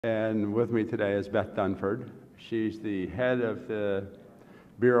And with me today is Beth Dunford. She's the head of the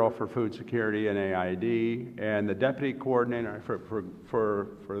Bureau for Food Security and AID, and the deputy coordinator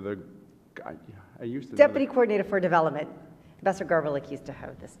for the. I used to Deputy Coordinator for Development. Ambassador Garvalik used to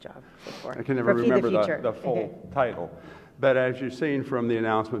have this job before. I can never remember the the full title. But as you've seen from the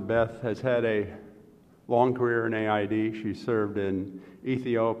announcement, Beth has had a long career in AID. She served in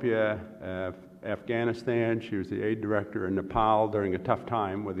Ethiopia, Afghanistan. She was the aid director in Nepal during a tough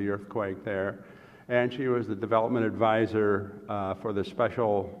time with the earthquake there. And she was the development advisor for the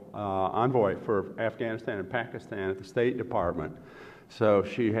special envoy for Afghanistan and Pakistan at the State Department. So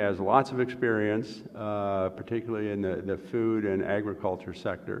she has lots of experience, particularly in the food and agriculture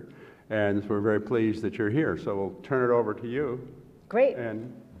sector. And we're very pleased that you're here. So we'll turn it over to you. Great.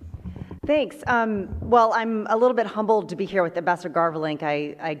 Thanks. Well, I'm a little bit humbled to be here with Ambassador Garvalik.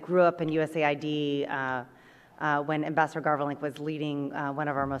 I grew up in USAID when Ambassador Garvalik was leading one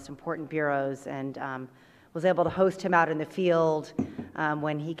of our most important bureaus, and was able to host him out in the field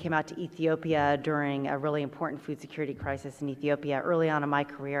when he came out to Ethiopia during a really important food security crisis in Ethiopia early on in my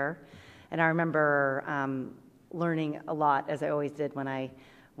career. And I remember learning a lot, as I always did when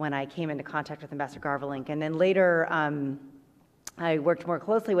I came into contact with Ambassador Garvalik. And then later, I worked more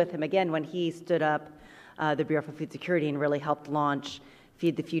closely with him again when he stood up the Bureau for Food Security and really helped launch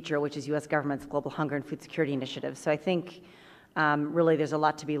Feed the Future, which is U.S. government's global hunger and food security initiative. So I think really there's a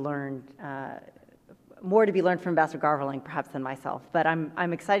lot to be learned, more to be learned from Ambassador Garvalik perhaps than myself. But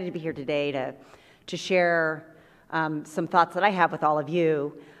I'm excited to be here today to share some thoughts that I have with all of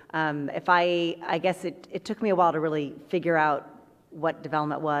you. I guess it took me a while to really figure out what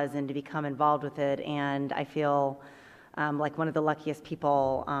development was and to become involved with it, and I feel like one of the luckiest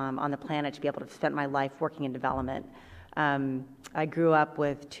people on the planet to be able to have spent my life working in development. I grew up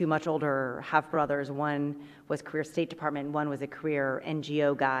with two much older half-brothers. One was career State Department, and one was a career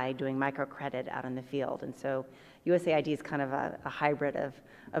NGO guy doing microcredit out in the field. And so USAID is kind of a hybrid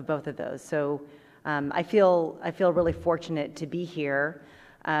of both of those. So I feel really fortunate to be here.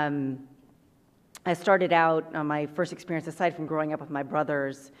 I started out, my first experience, aside from growing up with my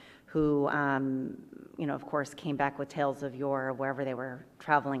brothers, who, of course, came back with tales of yore, wherever they were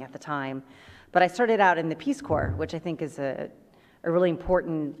traveling at the time. But I started out in the Peace Corps, which I think is a really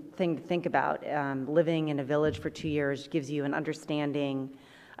important thing to think about. Living in a village for 2 years gives you an understanding.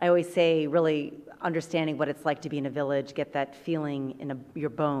 I always say, really understanding what it's like to be in a village, get that feeling in your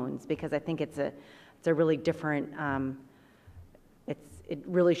bones, because I think it's a really different. It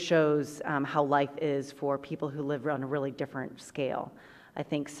really shows how life is for people who live on a really different scale. I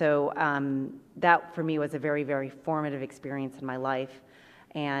think so. That for me was a very, very formative experience in my life.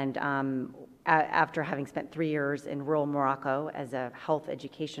 And after having spent 3 years in rural Morocco as a health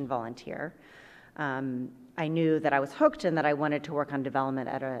education volunteer, I knew that I was hooked and that I wanted to work on development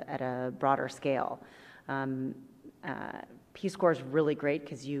at a broader scale. Peace Corps is really great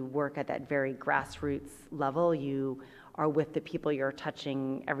because you work at that very grassroots level. You are with the people you're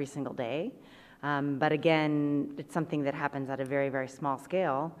touching every single day. But again, it's something that happens at a very, very small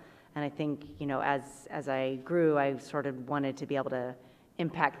scale. And I think, as I grew, I sort of wanted to be able to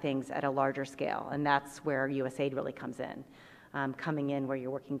impact things at a larger scale. And that's where USAID really comes in. Coming in where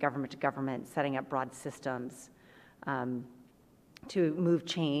you're working government to government, setting up broad systems to move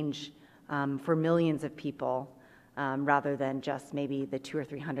change for millions of people rather than just maybe the 200 or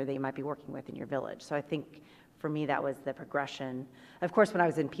 300 that you might be working with in your village. So I think for me, that was the progression. Of course, when I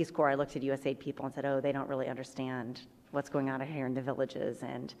was in Peace Corps, I looked at USAID people and said, oh, they don't really understand what's going on here in the villages.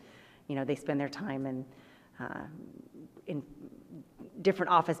 And, they spend their time in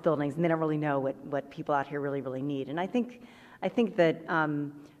different office buildings, and they don't really know what people out here really, really need. And I think that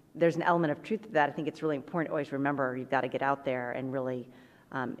there's an element of truth to that. I think it's really important to always remember you've got to get out there and really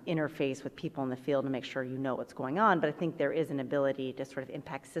interface with people in the field and make sure you know what's going on. But I think there is an ability to sort of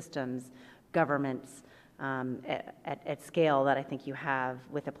impact systems, governments, at scale that I think you have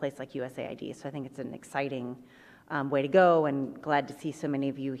with a place like USAID. So I think it's an exciting way to go, and glad to see so many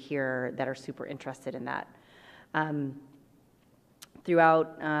of you here that are super interested in that.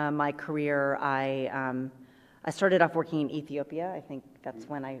 Throughout my career, I started off working in Ethiopia. I think that's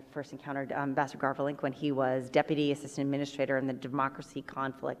when I first encountered Ambassador Garvalik, when he was Deputy Assistant Administrator in the Democracy,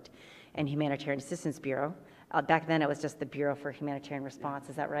 Conflict, and Humanitarian Assistance Bureau. Back then, it was just the Bureau for Humanitarian Response.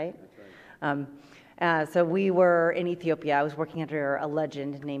 Is that right? That's right. So we were in Ethiopia. I was working under a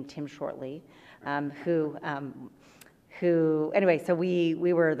legend named Tim Shortley, anyway, so we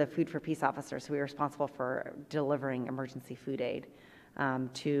were the Food for Peace officers, so we were responsible for delivering emergency food aid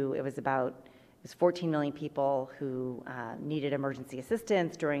it was 14 million people who needed emergency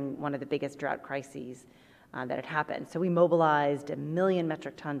assistance during one of the biggest drought crises that had happened. So we mobilized 1 million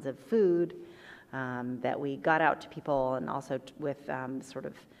metric tons of food that we got out to people, and also with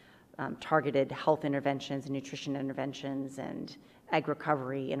targeted health interventions and nutrition interventions and egg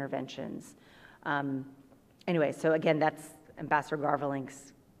recovery interventions. Anyway, so again, that's Ambassador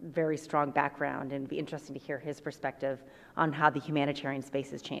Garvelink's very strong background, and it'd be interesting to hear his perspective on how the humanitarian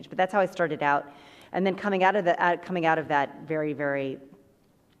space has changed. But that's how I started out. And then coming out of that very, very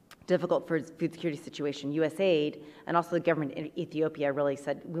difficult food security situation, USAID and also the government in Ethiopia really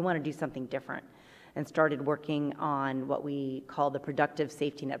said, we want to do something different, and started working on what we call the Productive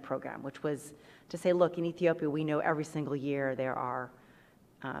Safety Net Program, which was to say, look, in Ethiopia, we know every single year there are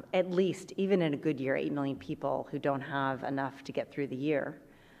at least, even in a good year, 8 million people who don't have enough to get through the year,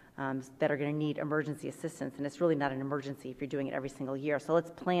 that are going to need emergency assistance. And it's really not an emergency if you're doing it every single year. So let's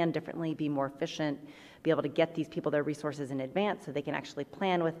plan differently, be more efficient, be able to get these people their resources in advance so they can actually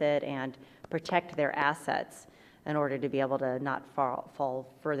plan with it and protect their assets in order to be able to not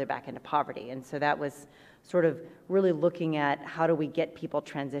fall further back into poverty. And so that was sort of really looking at how do we get people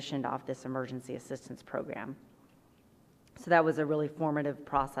transitioned off this emergency assistance program. So that was a really formative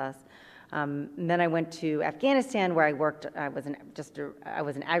process. And then I went to Afghanistan, where I worked. I was an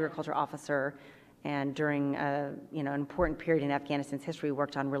agriculture officer, and during an important period in Afghanistan's history,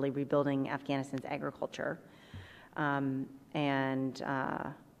 worked on really rebuilding Afghanistan's agriculture.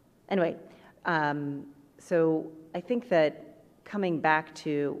 So I think that coming back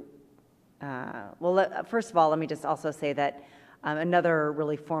to, first of all, let me just also say that another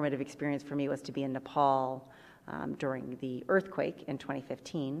really formative experience for me was to be in Nepal during the earthquake in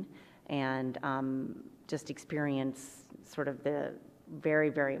 2015. And just experience sort of the very,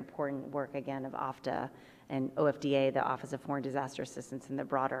 very important work, again, of OFDA and OFDA, the Office of Foreign Disaster Assistance, and the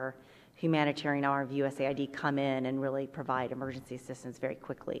broader humanitarian arm of USAID come in and really provide emergency assistance very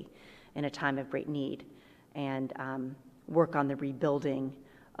quickly in a time of great need, and work on the rebuilding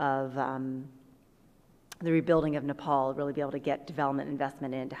of Nepal, really be able to get development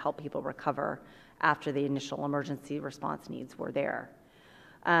investment in to help people recover after the initial emergency response needs were there.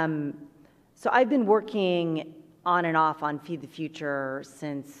 So I've been working on and off on Feed the Future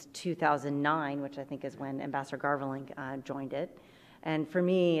since 2009, which I think is when Ambassador Garvelink joined it. And for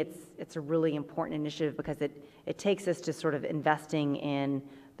me, it's a really important initiative because it takes us to sort of investing in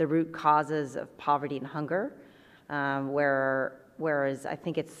the root causes of poverty and hunger, whereas I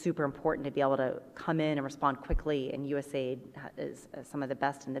think it's super important to be able to come in and respond quickly, and USAID is some of the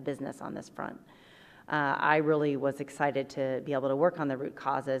best in the business on this front. I really was excited to be able to work on the root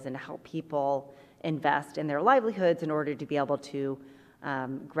causes and help people invest in their livelihoods in order to be able to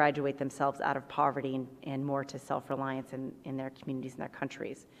graduate themselves out of poverty and more to self-reliance in their communities and their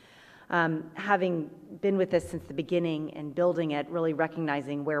countries. Having been with this since the beginning and building it, really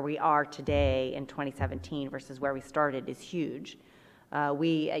recognizing where we are today in 2017 versus where we started is huge.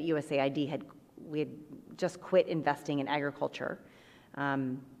 We at USAID had just quit investing in agriculture.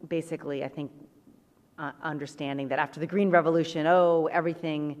 Basically, I think understanding that after the Green Revolution,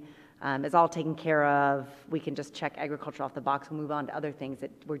 everything is all taken care of, we can just check agriculture off the box and move on to other things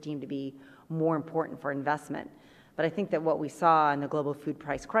that were deemed to be more important for investment. But I think that what we saw in the global food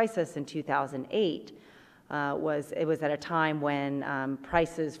price crisis in 2008 was at a time when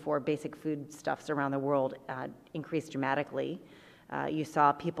prices for basic foodstuffs around the world increased dramatically. You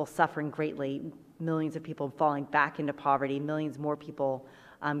saw people suffering greatly, millions of people falling back into poverty, millions more people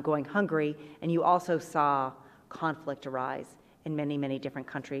going hungry, and you also saw conflict arise in many, many different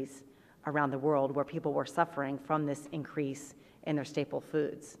countries around the world where people were suffering from this increase in their staple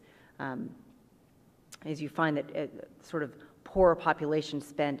foods. As you find that sort of poorer populations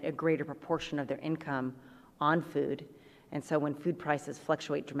spend a greater proportion of their income on food, and so when food prices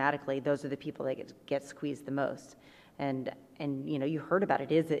fluctuate dramatically, those are the people that get squeezed the most. And you heard about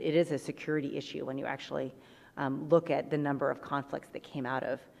it. It is a security issue when you actually look at the number of conflicts that came out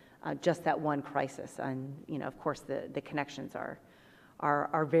of just that one crisis. And of course, the connections are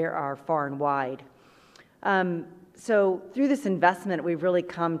far and wide. So through this investment, we've really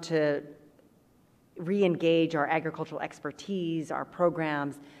come to re-engage our agricultural expertise, our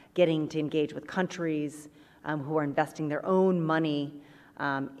programs, getting to engage with countries who are investing their own money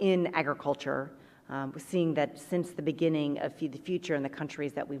in agriculture. We're seeing that since the beginning of Feed the Future in the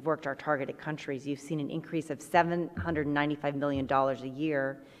countries that we've worked, our targeted countries, you've seen an increase of $795 million a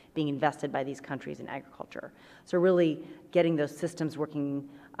year being invested by these countries in agriculture. So really getting those systems working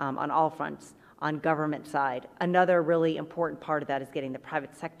on all fronts, on government side. Another really important part of that is getting the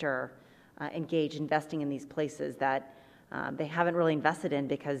private sector engaged, investing in these places that they haven't really invested in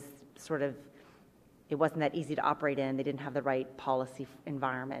because sort of it wasn't that easy to operate in. They didn't have the right policy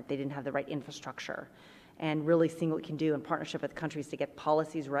environment. They didn't have the right infrastructure. and really seeing what we can do in partnership with countries to get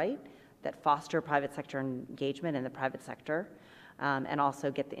policies right that foster private sector engagement in the private sector, and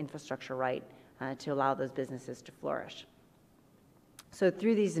also get the infrastructure right to allow those businesses to flourish. So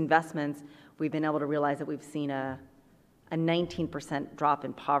through these investments, we've been able to realize that we've seen a 19% drop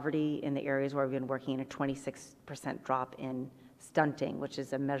in poverty in the areas where we've been working, and a 26% drop in stunting, which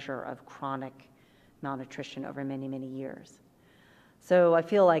is a measure of chronic malnutrition over many, many years. So I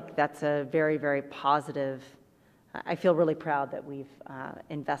feel like that's a very, very positive. I feel really proud that we've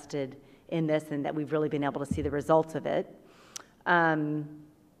invested in this and that we've really been able to see the results of it.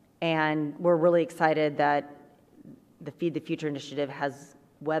 And we're really excited that the Feed the Future initiative has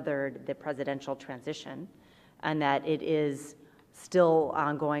weathered the presidential transition, and that it is still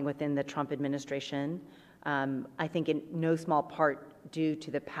ongoing within the Trump administration. I think in no small part due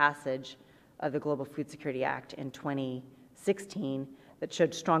to the passage of the Global Food Security Act in 2016 that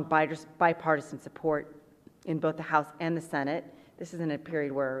showed strong bipartisan support in both the House and the Senate. This is in a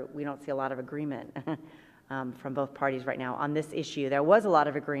period where we don't see a lot of agreement from both parties right now on this issue. There was a lot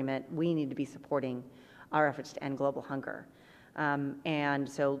of agreement. We need to be supporting our efforts to end global hunger. And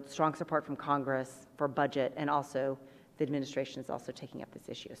so strong support from Congress for budget, and also the administration is also taking up this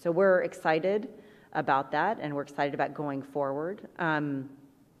issue. So we're excited about that, and we're excited about going forward.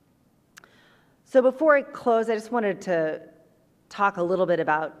 So before I close, I just wanted to talk a little bit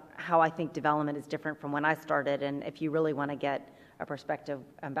about how I think development is different from when I started, and if you really want to get a perspective,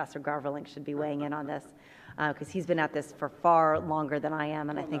 Ambassador Garvelink should be weighing in on this, because he's been at this for far longer than I am,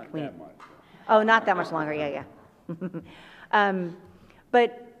 and I think we... Oh, not that much longer, yeah.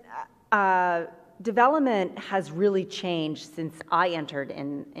 But development has really changed since I entered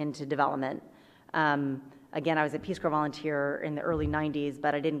into development. Again, I was a Peace Corps volunteer in the early 90s,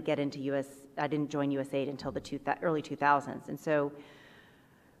 but I didn't join USAID until the early 2000s. And so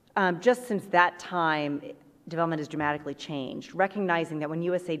just since that time, development has dramatically changed, recognizing that when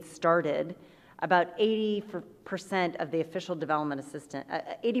USAID started, about 80% of the official development assistance,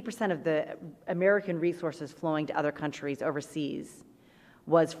 80% of the American resources flowing to other countries overseas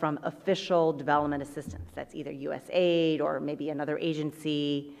was from official development assistance. That's either USAID or maybe another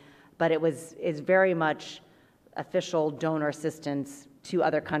agency, but is very much official donor assistance to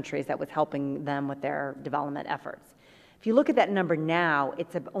other countries that was helping them with their development efforts. If you look at that number now,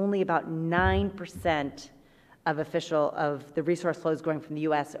 it's only about 9% of the resource flows going from the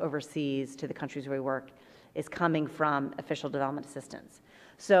U.S. overseas to the countries where we work is coming from official development assistance.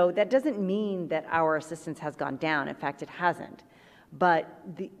 So that doesn't mean that our assistance has gone down. In fact, it hasn't. But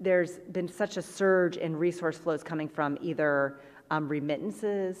there's been such a surge in resource flows coming from either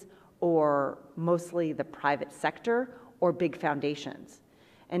remittances, or mostly the private sector, or big foundations.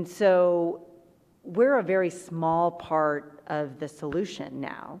 And so we're a very small part of the solution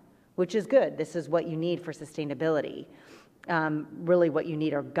now, which is good. This is what you need for sustainability. Really what you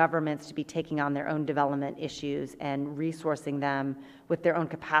need are governments to be taking on their own development issues and resourcing them with their own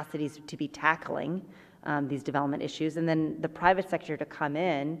capacities to be tackling these development issues, and then the private sector to come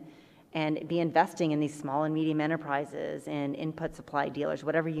in and be investing in these small and medium enterprises and input supply dealers,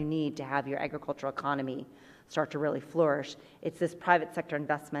 whatever you need to have your agricultural economy start to really flourish. It's this private sector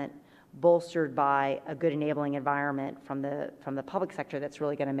investment bolstered by a good enabling environment from the public sector that's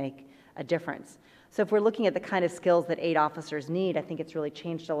really going to make a difference. So if we're looking at the kind of skills that aid officers need, I think it's really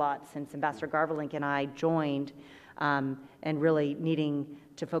changed a lot since Ambassador Garvelink and I joined, and really needing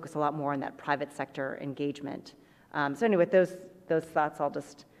to focus a lot more on that private sector engagement. So anyway, those thoughts, I'll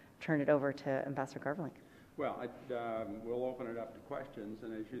just turn it over to Ambassador Garvelink. Well, we'll open it up to questions,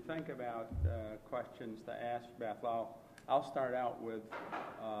 and as you think about questions to ask Beth, I'll start out with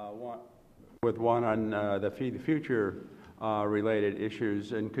one on the Feed the Future related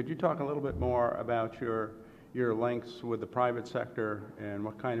issues. And could you talk a little bit more about your links with the private sector and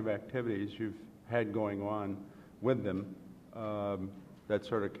what kind of activities you've had going on with them that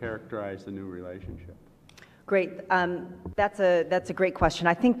sort of characterize the new relationship? Great. That's a great question.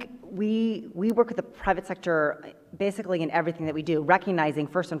 I think we work with the private sector basically in everything that we do, recognizing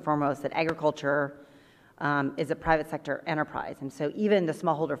first and foremost that agriculture is a private sector enterprise. And so even the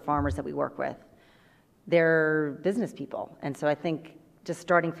smallholder farmers that we work with, they're business people. And so I think just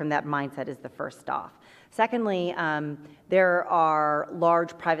starting from that mindset is the first off. Secondly, there are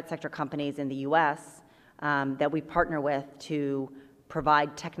large private sector companies in the U.S. That we partner with to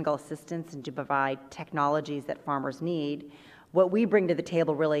provide technical assistance and to provide technologies that farmers need. What we bring to the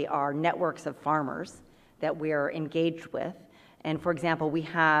table really are networks of farmers that we're engaged with. And for example, we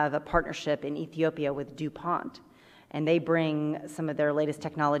have a partnership in Ethiopia with DuPont, and they bring some of their latest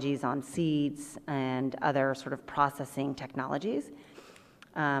technologies on seeds and other sort of processing technologies.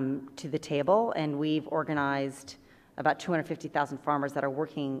 to the table, and we've organized about 250,000 farmers that are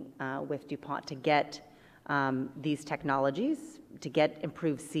working with DuPont to get these technologies, to get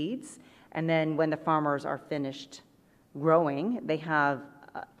improved seeds, and then when the farmers are finished growing, they have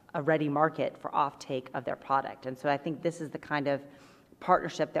a ready market for offtake of their product. And so I think this is the kind of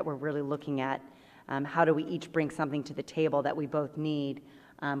partnership that we're really looking at. How do we each bring something to the table that we both need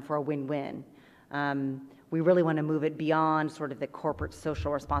for a win-win? We really want to move it beyond sort of the corporate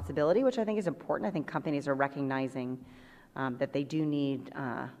social responsibility, which I think is important. I think companies are recognizing that they do need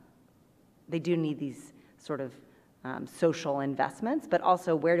these sort of social investments, but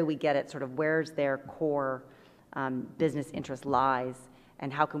also where do we get it, sort of where's their core business interest lies,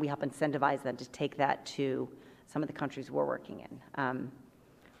 and how can we help incentivize them to take that to some of the countries we're working in.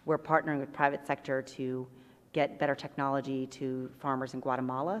 We're partnering with private sector to get better technology to farmers in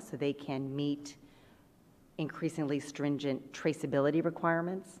Guatemala so they can meet increasingly stringent traceability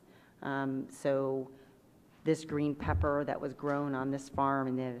requirements. So this green pepper that was grown on this farm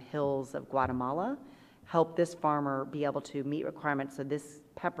in the hills of Guatemala helped this farmer be able to meet requirements so this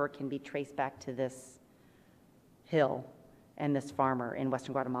pepper can be traced back to this hill and this farmer in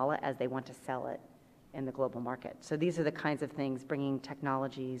Western Guatemala as they want to sell it in the global market. So these are the kinds of things, bringing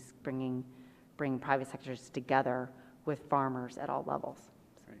technologies, bringing private sectors together with farmers at all levels.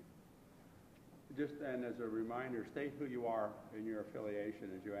 Right. Just then, as a reminder, state who you are and your affiliation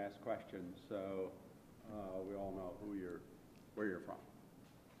as you ask questions, so we all know where you're from.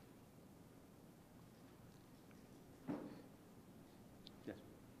 Yes.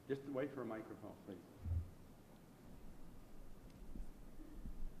 Just wait for a microphone, please.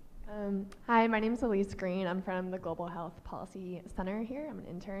 Hi, my name is Elise Green. I'm from the Global Health Policy Center here. I'm an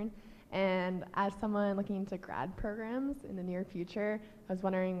intern. And as someone looking into grad programs in the near future, I was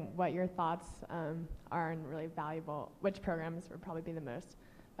wondering what your thoughts are and really valuable, which programs would probably be the most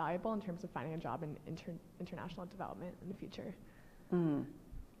valuable in terms of finding a job in international development in the future.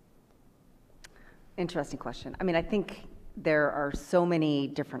 Interesting question. I mean, I think there are so many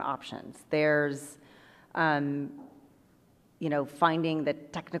different options. There's finding the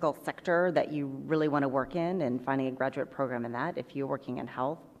technical sector that you really want to work in and finding a graduate program in that. If you're working in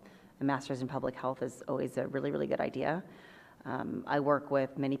health, a master's in public health is always a really, really good idea. I work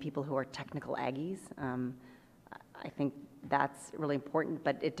with many people who are technical Aggies. I think that's really important,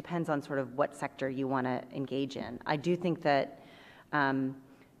 but it depends on sort of what sector you want to engage in. I do think that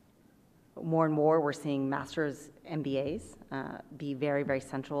more and more we're seeing master's MBAs be very, very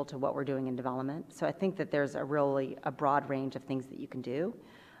central to what we're doing in development. So I think that there's a broad range of things that you can do.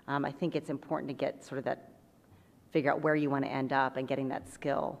 I think it's important to get sort of that, figure out where you want to end up and getting that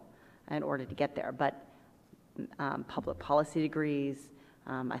skill in order to get there. But public policy degrees,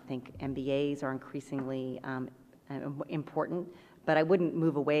 I think MBAs are increasingly important. But I wouldn't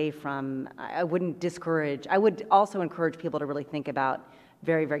move away from, I wouldn't discourage, I would also encourage people to really think about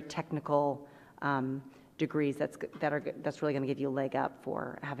very, very technical degrees that's really going to give you a leg up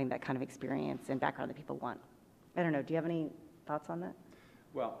for having that kind of experience and background that people want. I don't know, do you have any thoughts on that?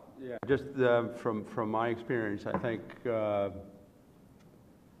 Well, yeah, just from my experience, I think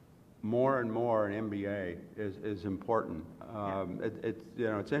more and more an MBA is important.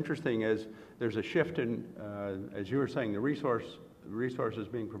 It's interesting as there's a shift in, as you were saying, the resources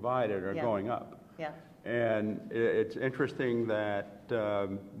being provided are going up. Yeah. And it's interesting that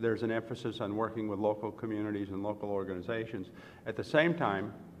there's an emphasis on working with local communities and local organizations. At the same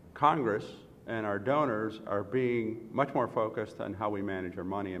time, Congress and our donors are being much more focused on how we manage our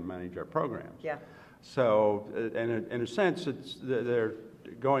money and manage our programs. Yeah. So, in a sense, they're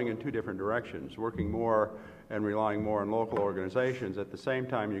going in two different directions, working more and relying more on local organizations. At the same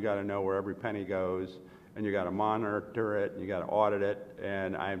time, you got to know where every penny goes, and you got to monitor it, and you got to audit it.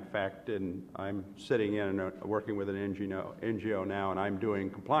 And I'm sitting in and working with an NGO now, and I'm doing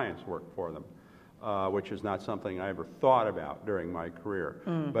compliance work for them, which is not something I ever thought about during my career.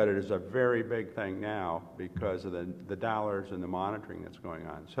 But it is a very big thing now because of the dollars and the monitoring that's going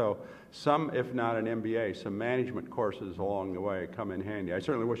on. So some, if not an MBA, some management courses along the way come in handy. I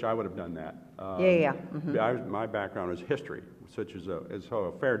certainly wish I would have done that. My background is history, which is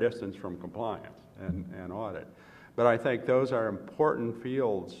a fair distance from compliance and audit. But I think those are important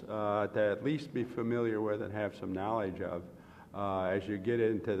fields to at least be familiar with and have some knowledge of as you get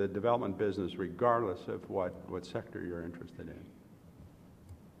into the development business, regardless of what sector you're interested in.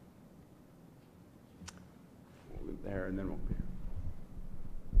 There, and then we'll be here.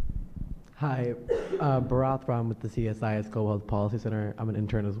 Hi, Bharath Ram with the CSIS Global Health Policy Center. I'm an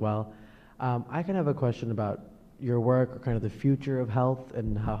intern as well. I kind of have a question about your work, or kind of the future of health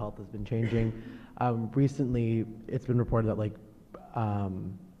and how health has been changing. Recently, it's been reported that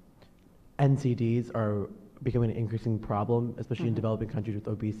NCDs are becoming an increasing problem, especially in developing countries with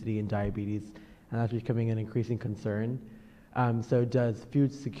obesity and diabetes, and that's becoming an increasing concern. So does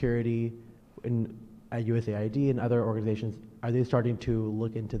food security at USAID and other organizations, are they starting to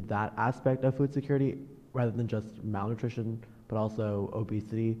look into that aspect of food security rather than just malnutrition, but also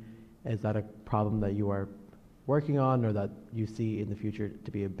obesity? Is that a problem that you are working on or that you see in the future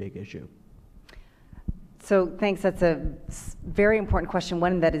to be a big issue? So thanks. That's a very important question,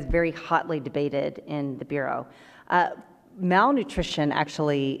 one that is very hotly debated in the Bureau. Malnutrition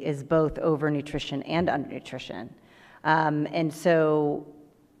actually is both overnutrition and undernutrition. And so,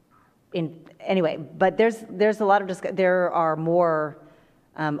 anyway, but there's a lot of there are more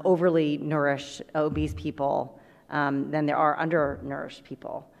overly nourished, obese people than there are undernourished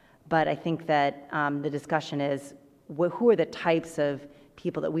people. But I think that the discussion is who are the types of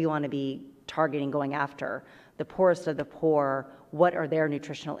people that we want to be targeting, going after, the poorest of the poor, what are their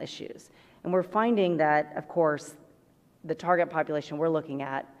nutritional issues? And we're finding that, of course, the target population we're looking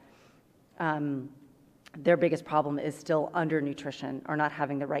at, their biggest problem is still undernutrition or not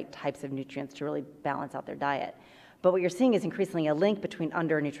having the right types of nutrients to really balance out their diet. But what you're seeing is increasingly a link between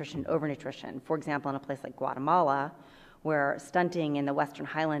undernutrition and overnutrition. For example, in a place like Guatemala, where stunting in the Western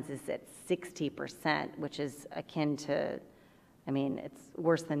Highlands is at 60%, which is akin to, I mean, it's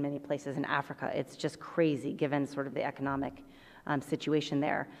worse than many places in Africa. It's just crazy given sort of the economic situation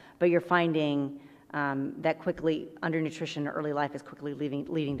there. But you're finding that quickly undernutrition in early life is quickly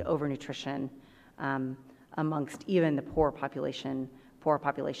leading to overnutrition amongst even the poor population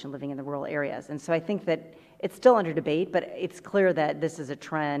living in the rural areas. And so I think that it's still under debate, but it's clear that this is a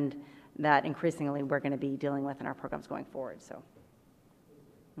trend that increasingly we're going to be dealing with in our programs going forward. So.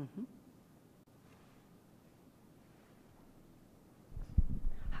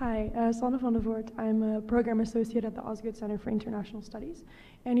 Hi, Sanne van der Voort. I'm a program associate at the Osgood Center for International Studies.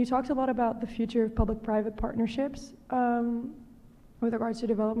 And you talked a lot about the future of public-private partnerships with regards to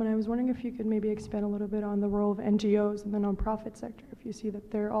development. I was wondering if you could maybe expand a little bit on the role of NGOs in the nonprofit sector, if you see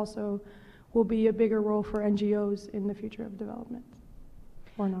that there also will be a bigger role for NGOs in the future of development,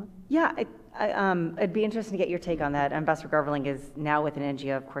 or not. Yeah, it'd be interesting to get your take on that. Ambassador Garveling is now with an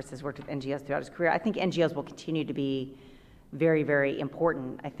NGO, of course, has worked with NGOs throughout his career. I think NGOs will continue to be very, very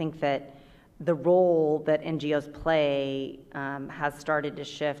important. I think that the role that NGOs play has started to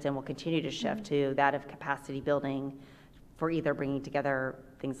shift and will continue to shift to that of capacity building for either bringing together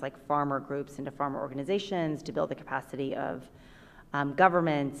things like farmer groups into farmer organizations, to build the capacity of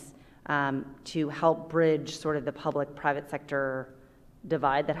governments, to help bridge sort of the public-private sector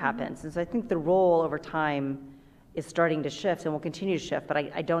divide that happens. And so I think the role over time is starting to shift and will continue to shift, but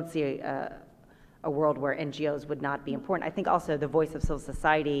I don't see a world where NGOs would not be important. I think also the voice of civil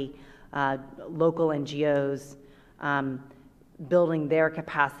society, local NGOs, building their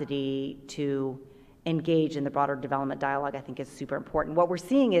capacity to engage in the broader development dialogue, I think is super important. What we're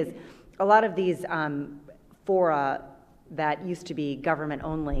seeing is a lot of these fora that used to be government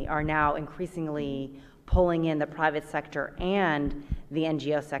only are now increasingly pulling in the private sector and the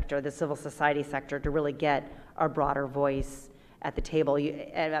NGO sector, the civil society sector, to really get a broader voice at the table.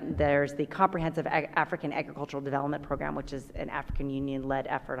 There's the Comprehensive African Agricultural Development Program, which is an African Union-led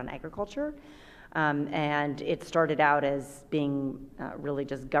effort on agriculture. And it started out as being really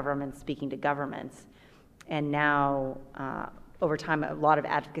just governments speaking to governments. And now, over time, a lot of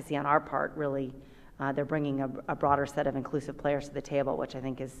advocacy on our part, really, they're bringing a broader set of inclusive players to the table, which I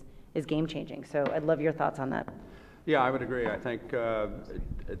think is game-changing. So I'd love your thoughts on that. Yeah, I would agree. I think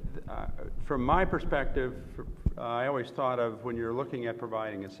from my perspective, I always thought of when you're looking at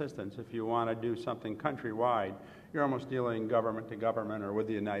providing assistance, if you want to do something countrywide, you're almost dealing government to government or with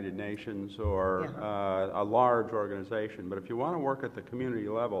the United Nations or a large organization. But if you want to work at the community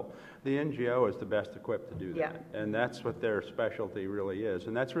level, the NGO is the best equipped to do that. And that's what their specialty really is.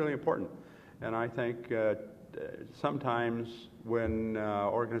 And that's really important. And I think sometimes when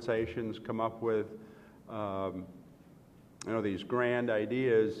organizations come up with these grand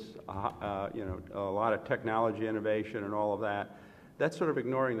ideas, a lot of technology innovation and all of that, that's sort of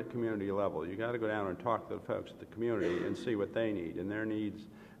ignoring the community level. You got to go down and talk to the folks at the community and see what they need, and their needs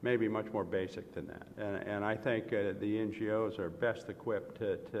may be much more basic than that. And I think the NGOs are best equipped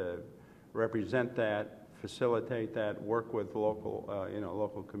to represent that, facilitate that, work with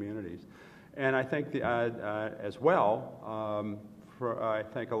local communities. And I think as well, I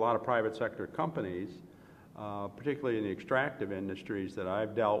think a lot of private sector companies, particularly in the extractive industries that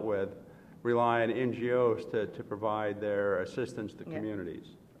I've dealt with, rely on NGOs to provide their assistance to communities.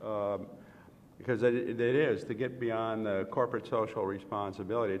 Because it is, to get beyond the corporate social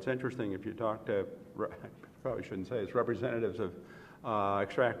responsibility. It's interesting if you talk to, I probably shouldn't say this, representatives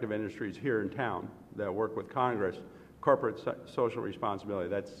extractive industries here in town that work with Congress, corporate social responsibility.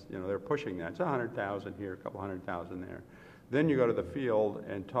 That's, they're pushing that. It's 100,000 here, a couple 100,000 there. Then you go to the field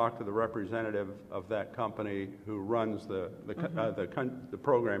and talk to the representative of that company who runs the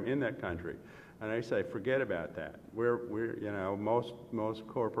program in that country, and they say, forget about that. Most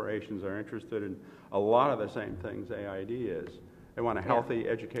corporations are interested in a lot of the same things AID is. They want a healthy,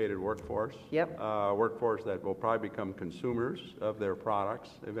 educated workforce. Yep. Workforce that will probably become consumers of their products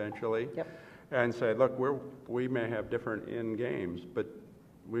eventually. Yep. And say, look, we may have different end games, but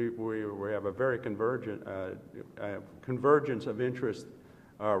we have a very convergence of interest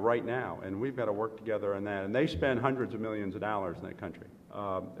right now, and we've got to work together on that. And they spend hundreds of millions of dollars in that country.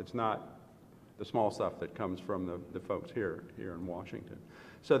 It's not the small stuff that comes from the folks here in Washington.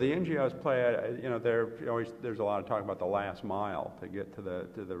 So the NGOs play, there's a lot of talk about the last mile to get to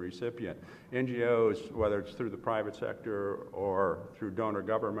the recipient. NGOs, whether it's through the private sector or through donor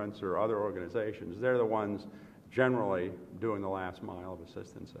governments or other organizations, they're the ones generally doing the last mile of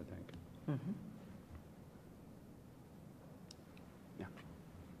assistance, I think. Mm-hmm. Yeah.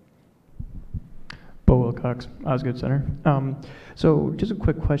 Bo Wilcox, Osgood Center. So just a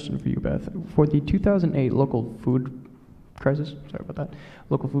quick question for you, Beth. For the 2008 local food crisis, sorry about that,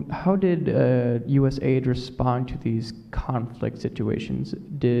 local food, how did USAID respond to these conflict situations?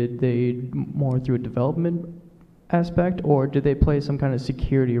 Did they more through a development aspect, or did they play some kind of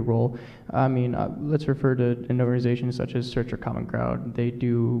security role? I mean, let's refer to an organization such as Search for Common Ground. They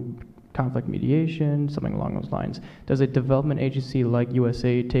do conflict mediation, something along those lines. Does a development agency like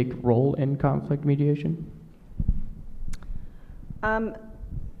USAID take role in conflict mediation?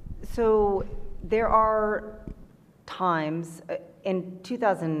 So there are times in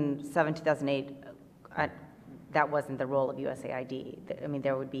 2007, 2008, that wasn't the role of USAID. I mean,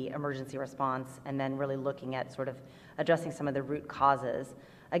 there would be emergency response and then really looking at sort of addressing some of the root causes.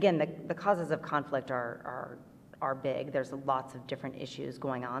 Again, the causes of conflict are big. There's lots of different issues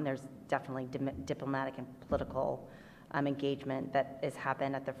going on. There's definitely diplomatic and political engagement that has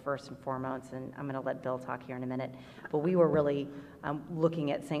happened at the first and foremost, and I'm going to let Bill talk here in a minute. But we were really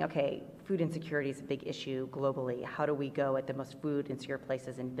looking at saying, okay, food insecurity is a big issue globally. How do we go at the most food insecure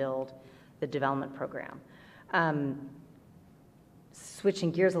places and build the development program?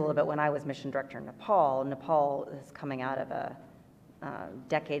 Switching gears a little bit, when I was mission director in Nepal is coming out of a 2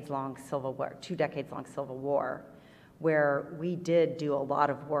 decades-long civil war, where we did do a lot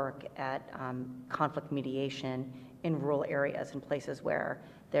of work at conflict mediation in rural areas, in places where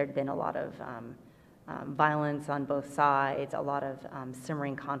there had been a lot of violence on both sides, a lot of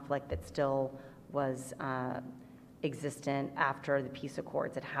simmering conflict that still was existent after the peace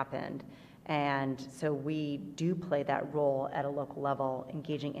accords had happened. And so we do play that role at a local level,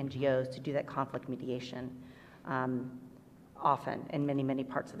 engaging NGOs to do that conflict mediation often in many, many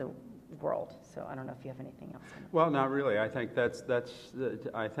parts of the world. So I don't know if you have anything else. Well, not really. I think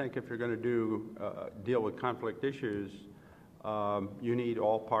I think if you're going to deal with conflict issues, you need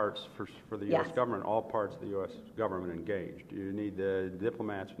all parts for the U.S. government, all parts of the U.S. government engaged. You need the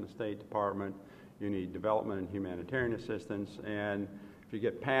diplomats from the State Department. You need development and humanitarian assistance. And if you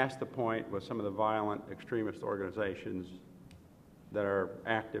get past the point with some of the violent extremist organizations that are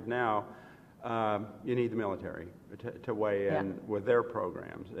active now, you need the military to weigh in with their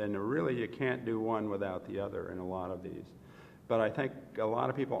programs. And really, you can't do one without the other in a lot of these. But I think a lot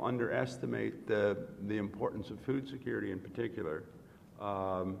of people underestimate the importance of food security in particular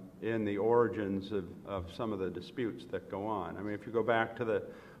in the origins of some of the disputes that go on. I mean, if you go back to the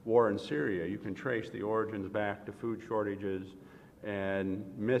war in Syria, you can trace the origins back to food shortages and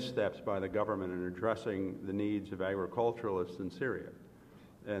missteps by the government in addressing the needs of agriculturalists in Syria.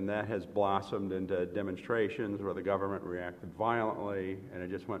 And that has blossomed into demonstrations where the government reacted violently, and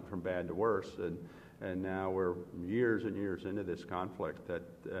it just went from bad to worse. And now we're years and years into this conflict that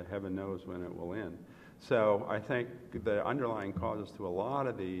heaven knows when it will end. So I think the underlying causes to a lot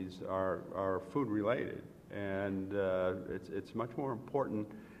of these are food related, and it's much more important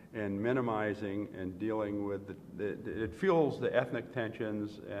in minimizing and dealing with it fuels the ethnic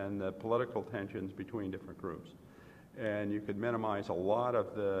tensions and the political tensions between different groups. And you could minimize a lot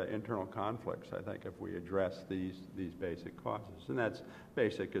of the internal conflicts, I think, if we address these basic causes. And that's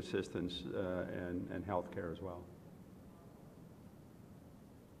basic assistance and health care as well.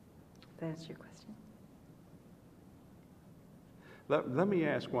 That's your question. Let me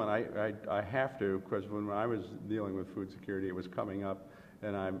ask one. I have to, because when I was dealing with food security, it was coming up,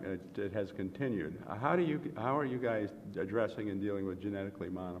 and it has continued. How are you guys addressing and dealing with genetically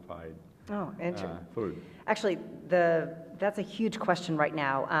modified food? Actually, that's a huge question right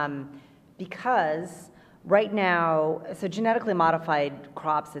now, because Right now, so genetically modified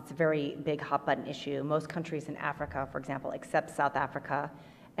crops, it's a very big hot button issue. Most countries in Africa, for example, except South Africa,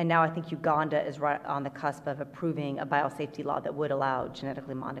 and now I think Uganda is right on the cusp of approving a biosafety law that would allow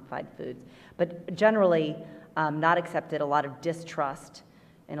genetically modified foods. But generally, not accepted, a lot of distrust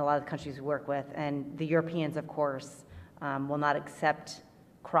in a lot of the countries we work with. And the Europeans, of course, will not accept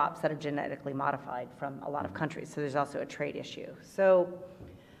crops that are genetically modified from a lot of countries. So there's also a trade issue. So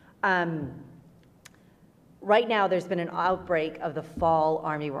right now, there's been an outbreak of the fall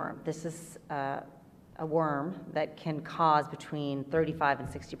armyworm. This is a worm that can cause between 35 and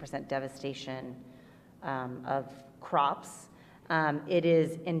 60% devastation of crops. It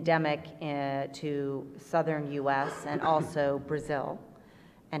is endemic to southern U.S. and also Brazil,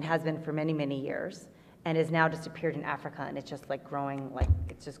 and has been for many, many years, and has now just appeared in Africa, and it's just like growing, like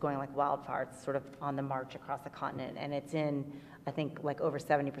it's just going like wildfire. It's sort of on the march across the continent, and it's in, I think, like over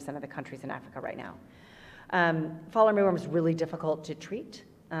 70% of the countries in Africa right now. Fall armyworm is really difficult to treat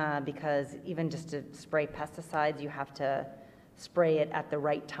because even just to spray pesticides, you have to spray it at the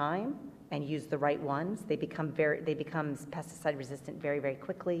right time and use the right ones. They become pesticide resistant very, very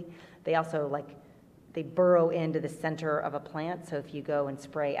quickly. They also they burrow into the center of a plant. So if you go and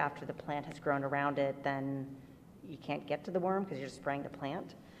spray after the plant has grown around it, then you can't get to the worm because you're just spraying the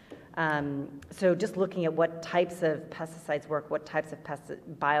plant. So just looking at what types of pesticides work, what types of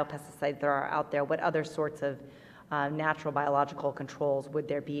biopesticides there are out there, what other sorts of natural biological controls would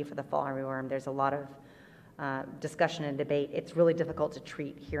there be for the fall armyworm, there's a lot of discussion and debate. It's really difficult to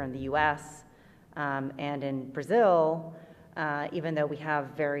treat here in the U.S. And in Brazil, even though we have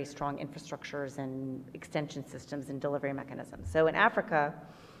very strong infrastructures and extension systems and delivery mechanisms. So in Africa,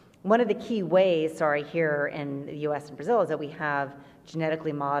 one of the key ways, here in the U.S. and Brazil is that we have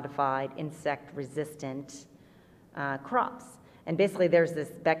genetically modified insect-resistant crops. And basically there's this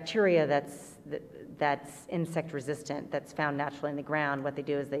bacteria that's insect-resistant that's found naturally in the ground. What they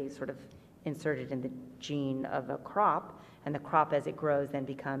do is they sort of insert it in the gene of a crop, and the crop as it grows then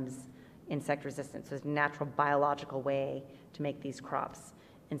becomes insect-resistant. So it's a natural biological way to make these crops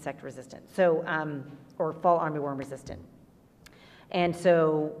insect-resistant, so or fall armyworm resistant. And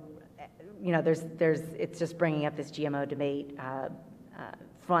so, it's just bringing up this GMO debate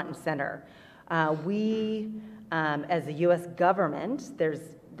front and center. We, as the U.S. government,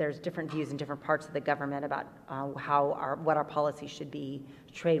 there's different views in different parts of the government about what our policy should be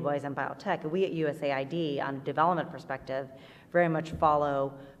trade-wise on biotech. And we at USAID, on a development perspective, very much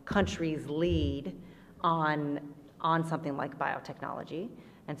follow countries' lead on something like biotechnology.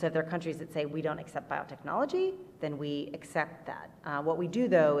 And so if there are countries that say we don't accept biotechnology, then we accept that. What we do,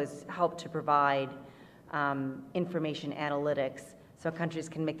 though, is help to provide information analytics so countries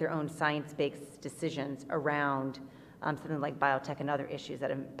can make their own science-based decisions around something like biotech and other issues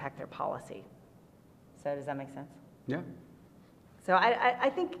that impact their policy. So does that make sense? Yeah. So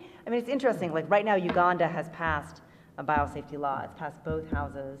I think, it's interesting, like right now Uganda has passed a biosafety law. It's passed both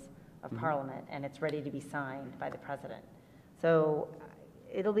houses of parliament, and it's ready to be signed by the president. So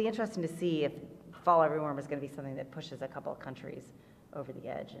it'll be interesting to see if fall armyworm is going to be something that pushes a couple of countries over the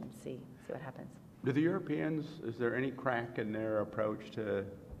edge and see what happens. Do the Europeans, is there any crack in their approach to,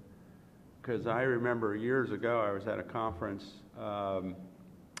 because I remember years ago I was at a conference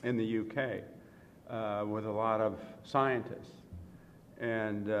in the UK with a lot of scientists,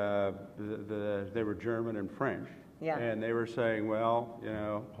 and they were German and French. Yeah. And they were saying, well,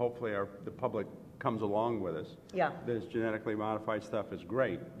 hopefully the public comes along with us. Yeah. This genetically modified stuff is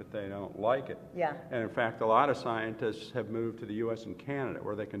great, but they don't like it. Yeah. And in fact, a lot of scientists have moved to the U.S. and Canada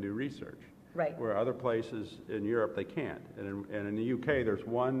where they can do research. Right. Where other places in Europe they can't. And in the UK, there's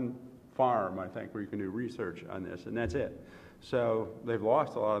one farm, I think, where you can do research on this, and that's it. So they've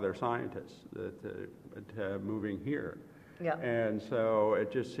lost a lot of their scientists moving here. Yeah. And so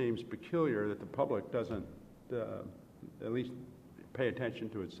it just seems peculiar that the public doesn't at least pay attention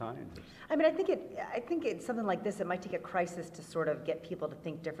to its scientists. I think it's something like this. It might take a crisis to sort of get people to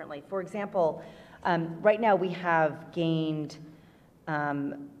think differently. For example, right now we have gained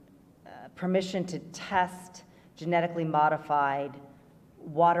permission to test genetically modified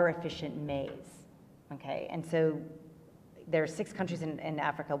water-efficient maize. Okay, and so there are 6 countries in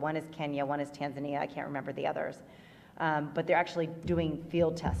Africa. One is Kenya, one is Tanzania. I can't remember the others. But they're actually doing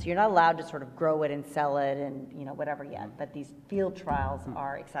field tests. You're not allowed to sort of grow it and sell it and whatever yet, but these field trials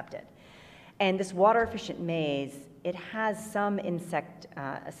are accepted. And this water-efficient maize, it has some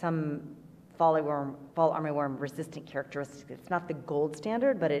some fall armyworm resistant characteristics. It's not the gold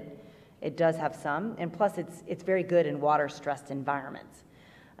standard, but it does have some. And plus, it's very good in water-stressed environments,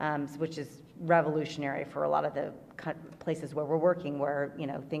 which is revolutionary for a lot of the places where we're working, where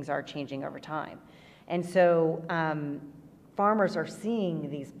things are changing over time. And so farmers are seeing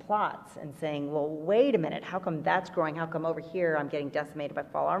these plots and saying, well, wait a minute, how come that's growing? How come over here I'm getting decimated by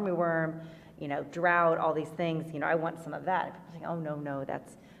fall armyworm, drought, all these things, I want some of that. And people are saying, oh, no,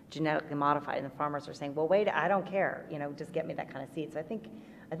 that's genetically modified. And the farmers are saying, well, wait, I don't care, just get me that kind of seed. So I think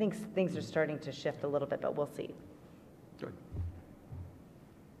things are starting to shift a little bit, but we'll see. Good.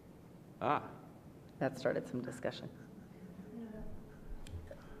 That started some discussion.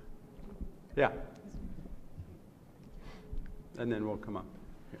 Yeah. And then we'll come up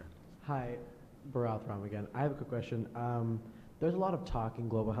here. Hi, Baral Thram again. I have a quick question. There's a lot of talk in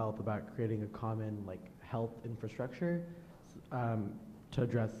global health about creating a common health infrastructure to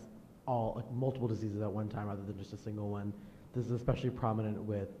address multiple diseases at one time rather than just a single one. This is especially prominent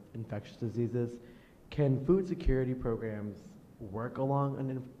with infectious diseases. Can food security programs work along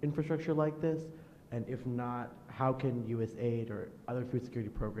an infrastructure like this? And if not, how can USAID or other food security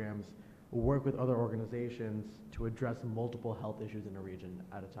programs work with other organizations to address multiple health issues in a region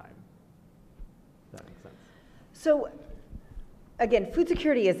at a time? If that makes sense. So again, food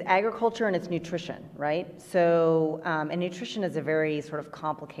security is agriculture and it's nutrition, right? So, and nutrition is a very sort of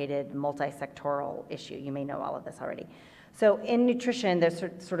complicated, multi-sectoral issue. You may know all of this already. So in nutrition, there's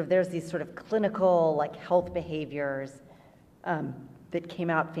there's these sort of clinical, health behaviors that came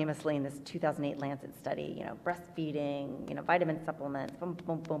out famously in this 2008 Lancet study. Breastfeeding, vitamin supplements, boom,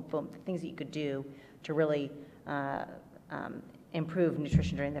 boom, boom, boom, the things that you could do to really improve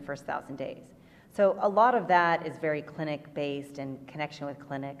nutrition during the first 1,000 days. So a lot of that is very clinic-based and connection with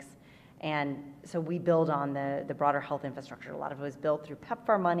clinics. And so we build on the broader health infrastructure. A lot of it was built through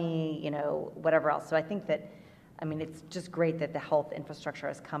PEPFAR money, whatever else. So I think that, it's just great that the health infrastructure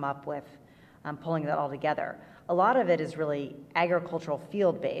has come up with pulling that all together. A lot of it is really agricultural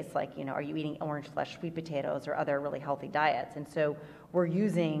field-based, are you eating orange flesh, sweet potatoes, or other really healthy diets? And so we're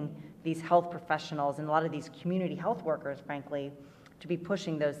using these health professionals and a lot of these community health workers, frankly, to be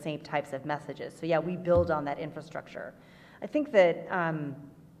pushing those same types of messages. So yeah, we build on that infrastructure. I think that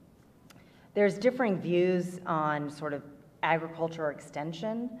there's differing views on sort of agriculture or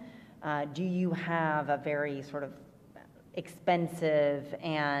extension. Do you have a very sort of expensive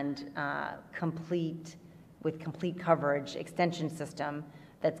and complete coverage extension system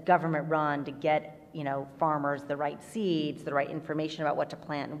that's government run to get farmers the right seeds, the right information about what to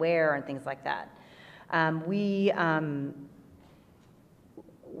plant and where, and things like that? We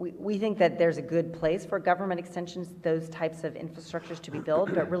think that there's a good place for government extensions, those types of infrastructures to be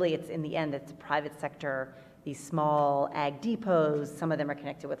built, but really it's in the end, it's private sector, these small ag depots, some of them are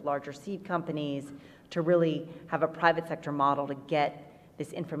connected with larger seed companies, to really have a private sector model to get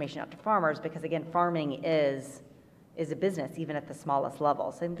this information out to farmers, because again, farming is a business, even at the smallest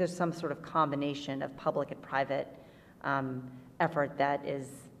level. So I think there's some sort of combination of public and private effort that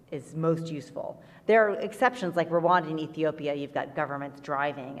is most useful. There are exceptions, like Rwanda and Ethiopia, you've got governments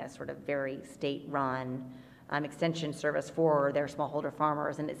driving a sort of very state-run extension service for their smallholder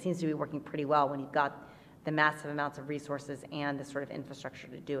farmers, and it seems to be working pretty well when you've got the massive amounts of resources and the sort of infrastructure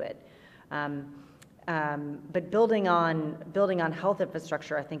to do it. But building on health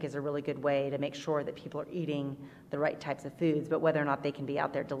infrastructure, I think, is a really good way to make sure that people are eating the right types of foods, but whether or not they can be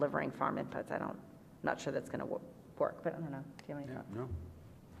out there delivering farm inputs, I'm not sure that's going to work, but I don't know. Do you have any thoughts? No.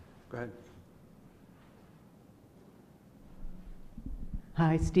 Go ahead.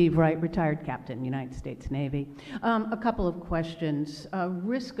 Hi, Steve Wright, retired captain, United States Navy. A couple of questions.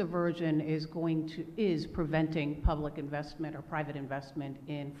 Risk aversion is preventing public investment or private investment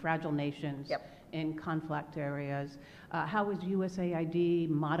in fragile nations, in conflict areas. How is USAID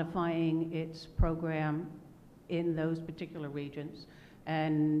modifying its program in those particular regions?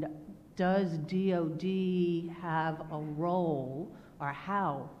 And does DoD have a role, or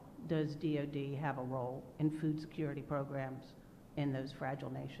how does DoD have a role in food security programs in those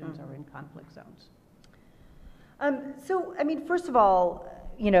fragile nations or in conflict zones? So, first of all,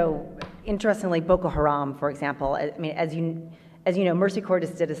 interestingly, Boko Haram, for example, as you know, Mercy Corps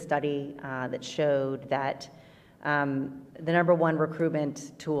just did a study that showed that the number one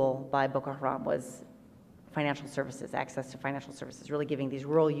recruitment tool by Boko Haram was financial services, access to financial services, really giving these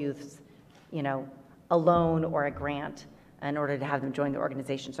rural youths, a loan or a grant in order to have them join the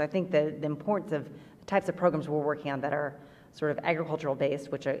organization. So I think the importance of the types of programs we're working on that are sort of agricultural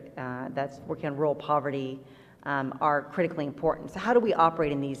based, which are that's working on rural poverty, are critically important. So how do we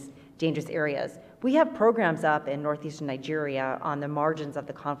operate in these dangerous areas? We have programs up in northeastern Nigeria on the margins of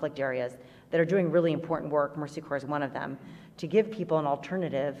the conflict areas that are doing really important work. Mercy Corps is one of them, to give people an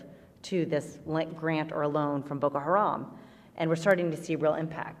alternative to this grant or a loan from Boko Haram. And we're starting to see real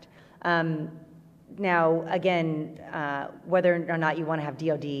impact. Now, again, whether or not you want to have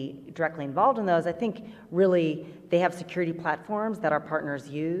DoD directly involved in those, I think really they have security platforms that our partners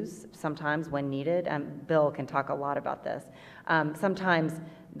use sometimes when needed. Bill can talk a lot about this. Sometimes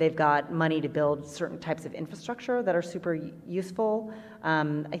they've got money to build certain types of infrastructure that are super useful.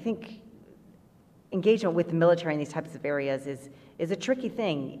 I think engagement with the military in these types of areas is a tricky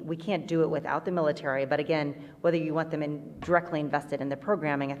thing. We can't do it without the military, but again, whether you want them directly invested in the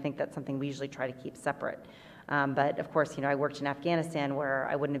programming, I think that's something we usually try to keep separate. But of course, I worked in Afghanistan where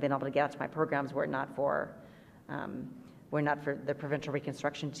I wouldn't have been able to get out to my programs were it not for the provincial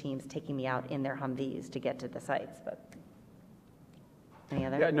reconstruction teams taking me out in their Humvees to get to the sites. But any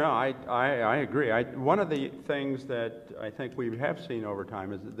other? Yeah, no, I agree. One of the things that I think we have seen over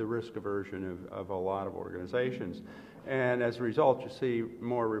time is the risk aversion of a lot of organizations. And as a result, you see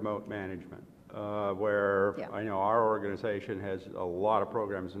more remote management, where I know our organization has a lot of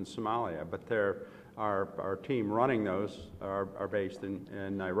programs in Somalia, but our team running those are based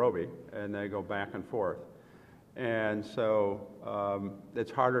in Nairobi, and they go back and forth. And so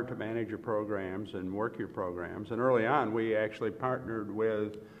it's harder to manage your programs and work your programs. And early on, we actually partnered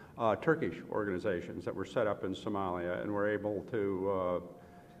with Turkish organizations that were set up in Somalia and were able to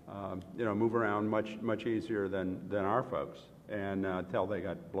move around much easier than our folks, and until they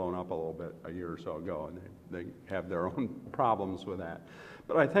got blown up a little bit a year or so ago, and they have their own problems with that.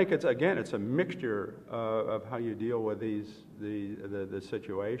 But I think it's a mixture of how you deal with the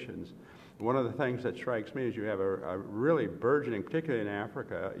situations. One of the things that strikes me is you have a really burgeoning, particularly in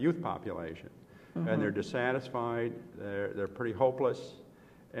Africa, youth population, and they're dissatisfied, they're pretty hopeless,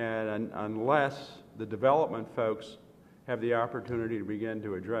 and unless the development folks have the opportunity to begin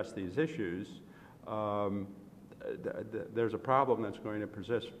to address these issues, there's a problem that's going to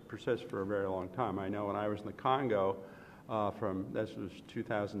persist for a very long time. I know when I was in the Congo, this was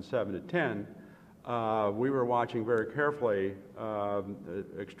 2007 to 10, we were watching very carefully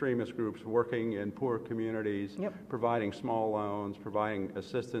extremist groups working in poor communities, providing small loans, providing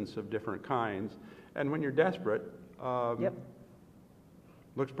assistance of different kinds. And when you're desperate,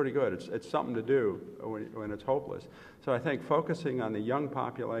 looks pretty good. It's something to do when it's hopeless. So I think focusing on the young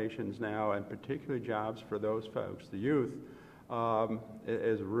populations now, and particularly jobs for those folks, the youth,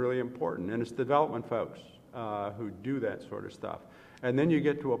 is really important. And it's development folks who do that sort of stuff. And then you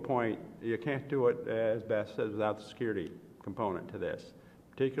get to a point, you can't do it, as Beth says, without the security component to this.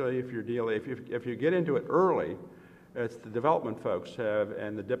 Particularly if you get into it early, it's the development folks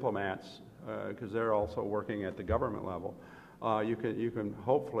and the diplomats, because they're also working at the government level. You can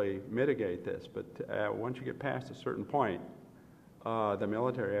hopefully mitigate this, but once you get past a certain point, the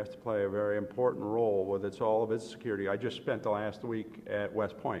military has to play a very important role with all of its security. I just spent the last week at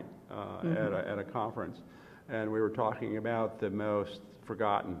West Point at a conference, and we were talking about the most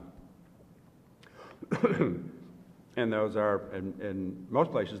forgotten. And those are, in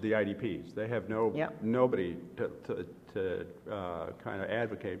most places, the IDPs. They have nobody to kind of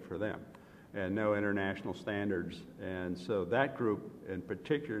advocate for them, and no international standards. And so that group in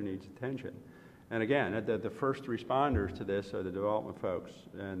particular needs attention. And again, the first responders to this are the development folks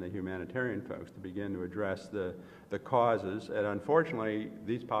and the humanitarian folks to begin to address the causes. And unfortunately,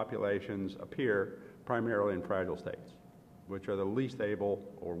 these populations appear primarily in fragile states, which are the least able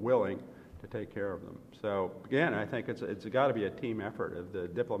or willing to take care of them. So again, I think it's got to be a team effort of the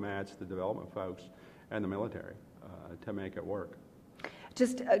diplomats, the development folks, and the military to make it work.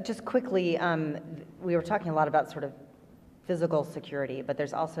 Just quickly, we were talking a lot about sort of physical security, but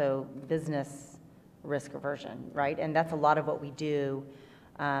there's also business risk aversion, right? And that's a lot of what we do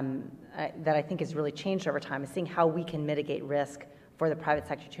that I think has really changed over time, is seeing how we can mitigate risk for the private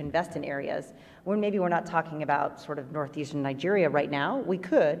sector to invest in areas where maybe we're not talking about sort of northeastern Nigeria right now. We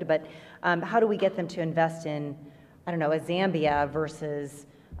could, but how do we get them to invest in, I don't know, a Zambia versus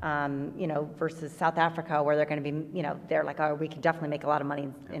versus South Africa, where they're going to be, they're like, oh, we can definitely make a lot of money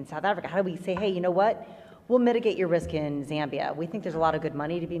in South Africa. How do we say, hey, you know what? We'll mitigate your risk in Zambia. We think there's a lot of good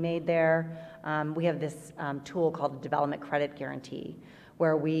money to be made there. We have this tool called Development Credit Guarantee,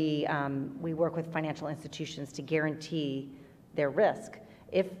 where we work with financial institutions to guarantee their risk.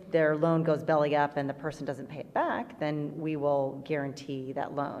 If their loan goes belly up and the person doesn't pay it back, then we will guarantee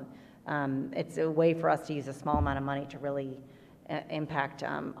that loan. It's a way for us to use a small amount of money to really impact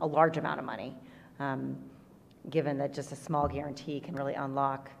a large amount of money, given that just a small guarantee can really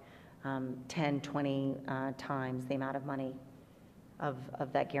unlock 10, 20 times the amount of money of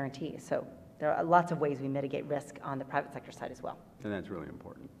that guarantee. So there are lots of ways we mitigate risk on the private sector side as well. And that's really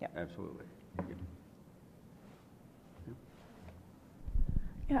important. Yep. Absolutely.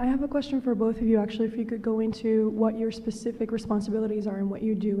 Yeah, I have a question for both of you, actually. If you could go into what your specific responsibilities are and what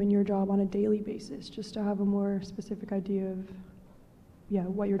you do in your job on a daily basis, just to have a more specific idea of, yeah,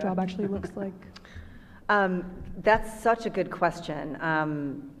 what your job actually looks like. That's such a good question.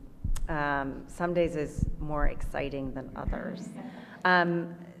 Some days is more exciting than others.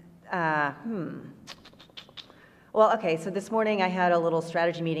 Well, okay, so this morning I had a little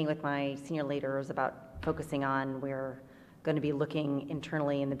strategy meeting with my senior leaders about focusing on we're going to be looking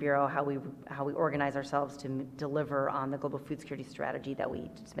internally in the Bureau how we organize ourselves to deliver on the global food security strategy that we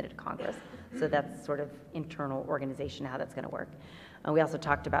submitted to Congress. So that's sort of internal organization, how that's going to work. We also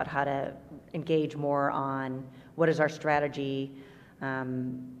talked about how to engage more on what is our strategy,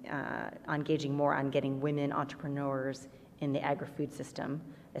 engaging more on getting women entrepreneurs in the agri-food system,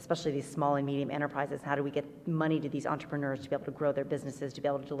 especially these small and medium enterprises. How do we get money to these entrepreneurs to be able to grow their businesses, to be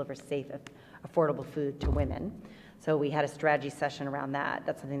able to deliver safe, affordable food to women? So we had a strategy session around that.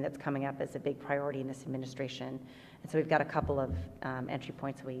 That's something that's coming up as a big priority in this administration. And so we've got a couple of entry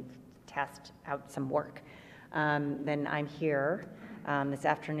points we test out some work. Then I'm here this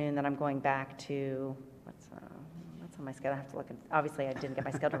afternoon. Then I'm going back to what's on my schedule. I have to look at. Obviously, I didn't get my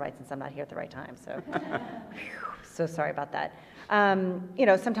schedule right since I'm not here at the right time. So, so sorry about that.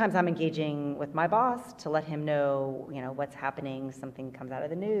 Sometimes I'm engaging with my boss to let him know, what's happening. Something comes out of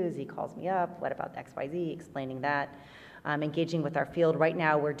the news. He calls me up. What about XYZ? Explaining that. Engaging with our field. Right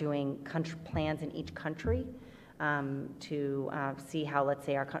now, we're doing country plans in each country to see how, let's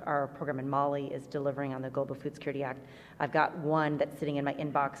say, our program in Mali is delivering on the Global Food Security Act. I've got one that's sitting in my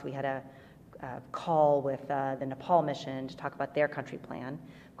inbox. We had a call with the Nepal mission to talk about their country plan.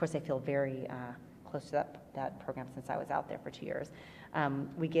 Of course, I feel very close to that program since I was out there for 2 years.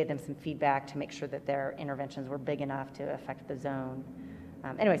 We gave them some feedback to make sure that their interventions were big enough to affect the zone.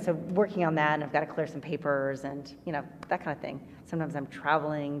 Anyway, so working on that, and I've got to clear some papers and, that kind of thing. Sometimes I'm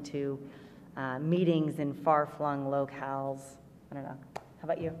traveling to meetings in far-flung locales. I don't know. How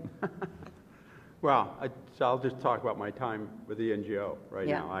about you? Well, I'll just talk about my time with the NGO right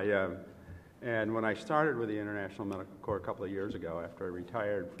now. And when I started with the International Medical Corps a couple of years ago, after I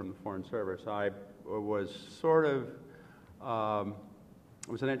retired from the Foreign Service, I was it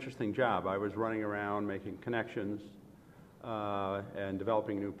was an interesting job. I was running around making connections and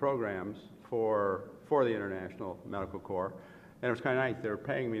developing new programs for the International Medical Corps. And it was kind of nice. They were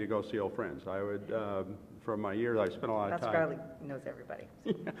paying me to go see old friends. I would, from my years, I spent a lot of time. That's Scarlett knows everybody.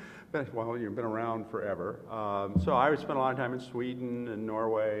 Well, you've been around forever. So I would spend a lot of time in Sweden and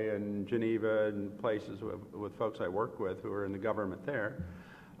Norway and Geneva and places with folks I worked with who were in the government there,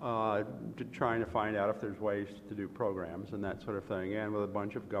 trying to find out if there's ways to do programs and that sort of thing, and with a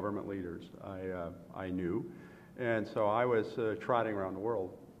bunch of government leaders I knew. And so I was trotting around the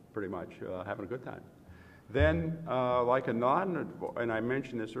world pretty much, having a good time. Then, and I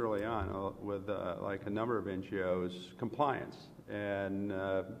mentioned this early on, with like a number of NGOs, compliance and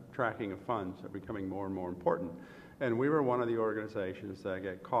tracking of funds are becoming more and more important. And we were one of the organizations that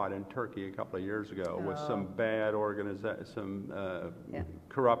got caught in Turkey a couple of years ago with some bad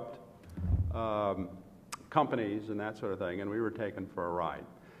corrupt companies and that sort of thing, and we were taken for a ride.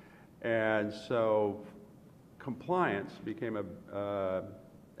 And so compliance became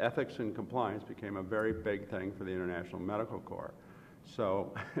ethics and compliance became a very big thing for the International Medical Corps.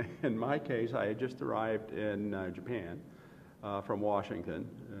 So in my case, I had just arrived in Japan from Washington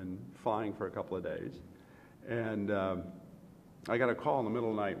and flying for a couple of days. And I got a call in the middle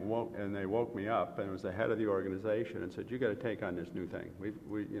of the night and they woke me up, and it was the head of the organization and said, "You got to take on this new thing.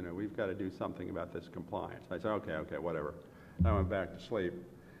 We've got to do something about this compliance." I said, okay, whatever. I went back to sleep.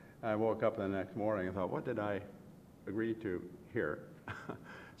 I woke up the next morning and thought, what did I agree to here?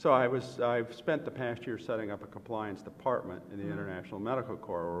 So I've spent the past year setting up a compliance department in the International Medical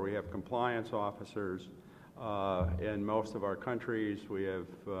Corps, where we have compliance officers in most of our countries. We have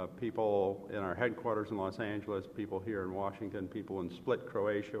people in our headquarters in Los Angeles, people here in Washington, people in Split,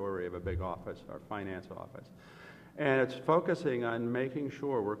 Croatia, where we have a big office, our finance office. And it's focusing on making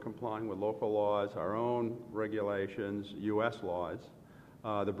sure we're complying with local laws, our own regulations, U.S. laws,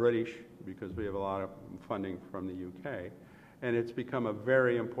 the British, because we have a lot of funding from the UK. And it's become a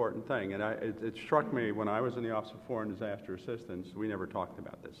very important thing. And it struck me when I was in the Office of Foreign Disaster Assistance, we never talked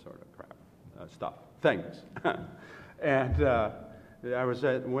about this sort of things. And I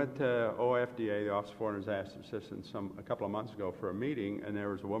went to OFDA, the Office of Foreign Disaster Assistance, a couple of months ago for a meeting, and there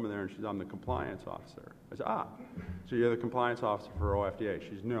was a woman there, and she's, "I'm the compliance officer." I said, so you're the compliance officer for OFDA?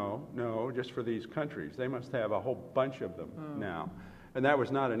 She's, no, just for these countries. They must have a whole bunch of them now. And that was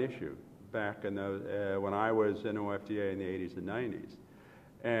not an issue back in when I was in OFDA in the 80s and 90s.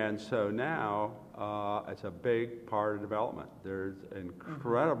 And so now it's a big part of development. There's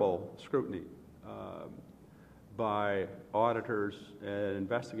incredible scrutiny by auditors and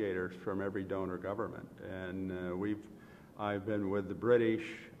investigators from every donor government. And I've been with the British,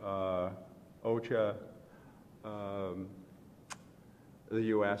 OCHA, the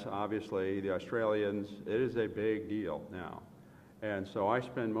U.S., obviously, the Australians. It is a big deal now. And so I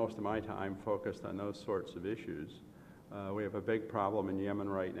spend most of my time focused on those sorts of issues. We have a big problem in Yemen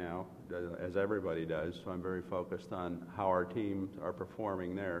right now, as everybody does, so I'm very focused on how our teams are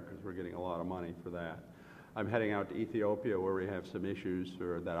performing there because we're getting a lot of money for that. I'm heading out to Ethiopia where we have some issues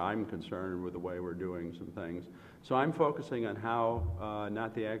that I'm concerned with the way we're doing some things. So I'm focusing on how,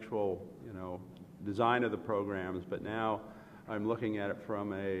 not the actual, design of the programs, but now I'm looking at it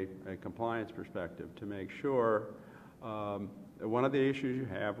from a compliance perspective to make sure one of the issues you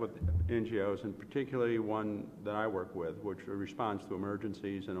have with NGOs, and particularly one that I work with, which responds to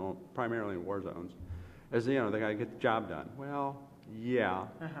emergencies and primarily in war zones, is they got to get the job done. Well, yeah,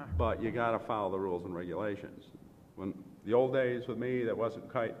 but you got to follow the rules and regulations. When the old days with me, that wasn't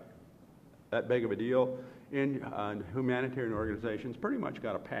quite that big of a deal. On humanitarian organizations, pretty much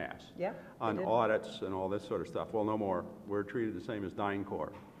got a pass on audits and all this sort of stuff. Well, no more. We're treated the same as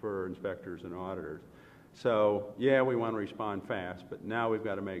DynCorp for inspectors and auditors. So, yeah, we want to respond fast, but now we've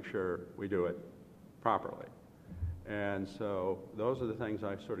got to make sure we do it properly. And so those are the things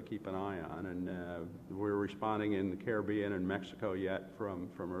I sort of keep an eye on. And we're responding in the Caribbean and Mexico yet from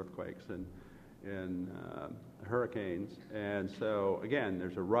earthquakes and hurricanes. And so, again,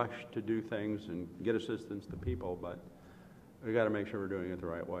 there's a rush to do things and get assistance to people, but we've got to make sure we're doing it the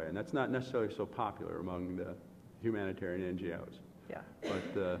right way. And that's not necessarily so popular among the humanitarian NGOs. Yeah.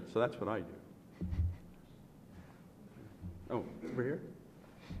 But, so that's what I do. Oh, over here.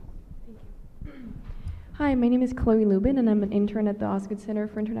 Thank you. Hi, my name is Chloe Lubin, and I'm an intern at the Osgood Center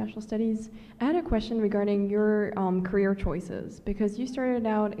for International Studies. I had a question regarding your career choices, because you started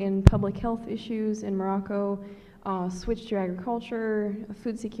out in public health issues in Morocco, switched to agriculture,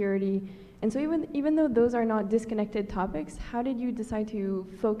 food security, and so even though those are not disconnected topics, how did you decide to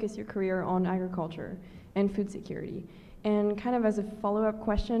focus your career on agriculture and food security? And kind of as a follow-up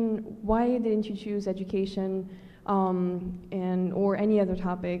question, why didn't you choose education or any other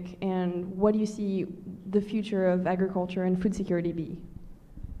topic, and what do you see the future of agriculture and food security be?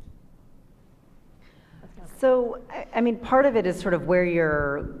 So, I mean, part of it is sort of where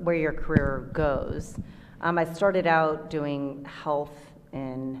your career goes. I started out doing health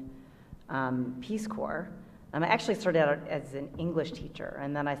in Peace Corps. I actually started out as an English teacher,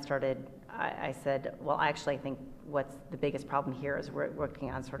 and then I said, well, actually, I think what's the biggest problem here is we're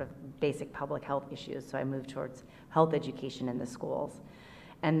working on sort of basic public health issues, so I moved towards health education in the schools.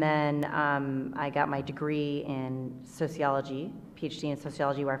 And then I got my degree in sociology, PhD in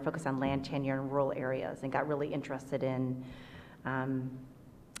sociology, where I focused on land tenure in rural areas and got really interested in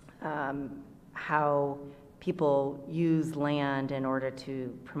how people use land in order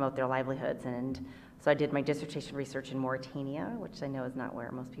to promote their livelihoods. And so I did my dissertation research in Mauritania, which I know is not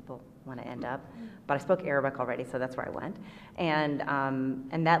where most people want to end up, but I spoke Arabic already, so that's where I went.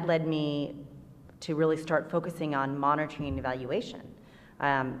 And that led me to really start focusing on monitoring and evaluation.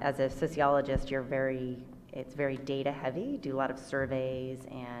 As a sociologist, it's very data heavy. You do a lot of surveys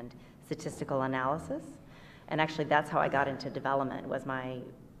and statistical analysis. And actually that's how I got into development, was my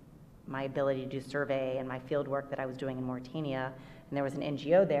ability to do survey and my field work that I was doing in Mauritania. And there was an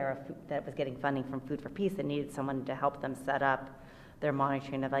NGO there that was getting funding from Food for Peace that needed someone to help them set up their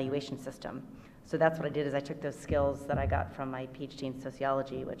monitoring and evaluation system. So that's what I did, is I took those skills that I got from my PhD in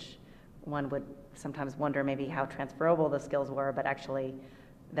sociology, which one would sometimes wonder maybe how transferable the skills were, but actually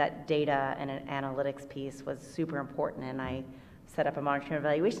that data and an analytics piece was super important, and I set up a monitoring and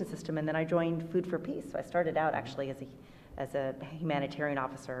evaluation system, and then I joined Food for Peace. So I started out actually as a humanitarian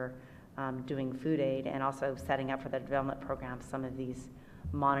officer doing food aid, and also setting up for the development program some of these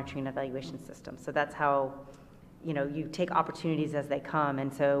monitoring and evaluation systems. So that's how, you take opportunities as they come.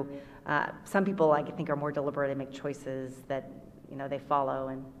 And so some people, I think, are more deliberate and make choices that, they follow,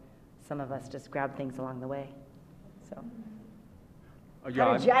 and some of us just grab things along the way. So, I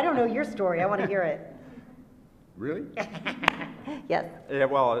don't know your story. I want to hear it. Really? Yes. Yeah,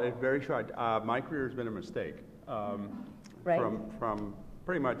 well, it's very short. My career has been a mistake. Right. From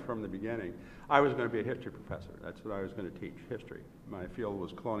pretty much from the beginning. I was going to be a history professor. That's what I was going to teach, history. My field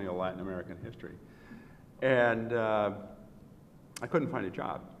was colonial Latin American history. And I couldn't find a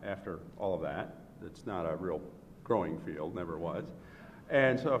job after all of that. It's not a real growing field, never was.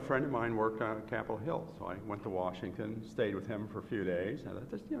 And so a friend of mine worked on Capitol Hill. So I went to Washington, stayed with him for a few days. I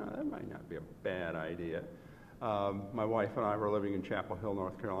thought, that might not be a bad idea. My wife and I were living in Chapel Hill,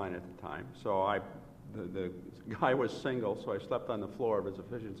 North Carolina at the time. So the guy was single, so I slept on the floor of his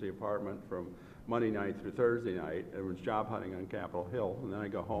efficiency apartment from Monday night through Thursday night. It was job hunting on Capitol Hill, and then I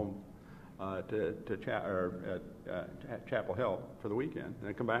go home to Chapel Hill for the weekend, and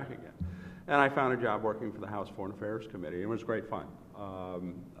I come back again. And I found a job working for the House Foreign Affairs Committee. It was great fun.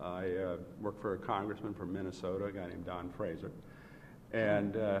 I worked for a congressman from Minnesota, a guy named Dunford.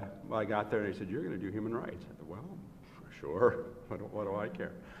 And I got there, and he said, "You're going to do human rights." I said, "Well, sure. What do I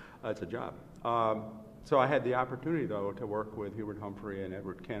care? It's a job." So I had the opportunity, though, to work with Hubert Humphrey and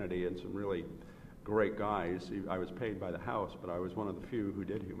Edward Kennedy and some really great guys. I was paid by the House, but I was one of the few who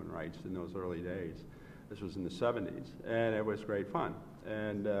did human rights in those early days. This was in the 70s, and it was great fun.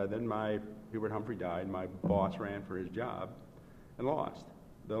 And then Hubert Humphrey died. My boss ran for his job and lost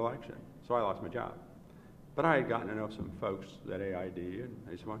the election, so I lost my job. But I had gotten to know some folks at AID, and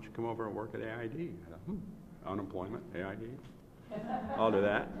they said, "Why don't you come over and work at AID?" I thought, unemployment, AID, I'll do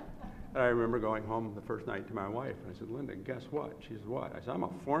that. And I remember going home the first night to my wife, and I said, "Linda, guess what?" She said, "What?" I said, "I'm a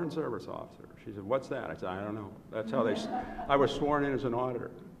Foreign Service officer." She said, "What's that?" I said, "I don't know." That's how I was sworn in as an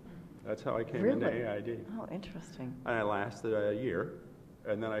auditor. That's how I came into AID. Oh, interesting. And I lasted a year,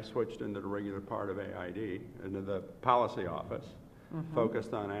 and then I switched into the regular part of AID, into the policy office,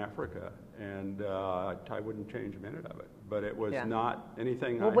 focused on Africa, and I wouldn't change a minute of it. But it was not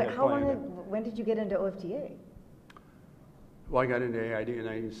anything I had planned. When did you get into OFDA? Well, I got into AID in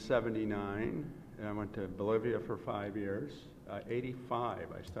 1979, and I went to Bolivia for 5 years.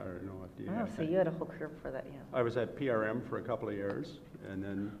 85, I started in OFDA. Oh, so you had a whole career before that, yeah. I was at PRM for a couple of years, and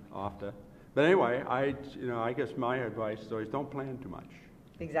then OFTA. But anyway, I guess my advice is always don't plan too much.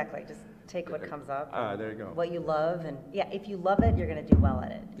 Exactly. Just take what comes up. There you go. What you love, and if you love it, you're going to do well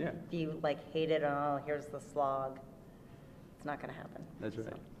at it. Yeah. If you hate it, oh, here's the slog, it's not going to happen. That's right.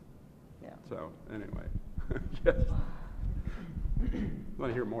 So, yeah. So anyway, yes.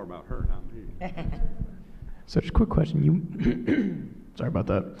 Want to hear more about her, not me. So just a quick question. You, sorry about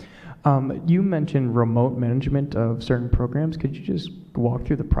that. You mentioned remote management of certain programs. Could you just walk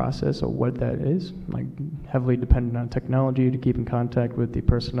through the process of what that is? Like heavily dependent on technology to keep in contact with the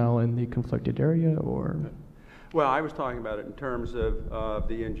personnel in the conflicted area, or? Well, I was talking about it in terms of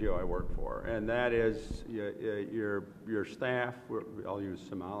the NGO I work for, and that is your staff. I'll use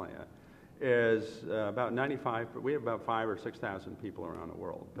Somalia. Is about 95. We have about 5,000 or 6,000 people around the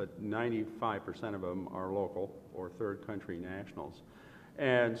world, but 95% of them are local or third country nationals.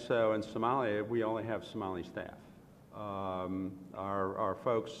 And so in Somalia, we only have Somali staff. Our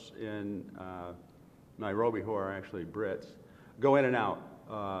folks in Nairobi, who are actually Brits, go in and out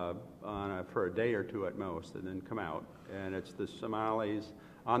for a day or two at most, and then come out. And it's the Somalis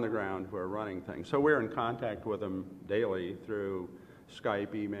on the ground who are running things. So we're in contact with them daily through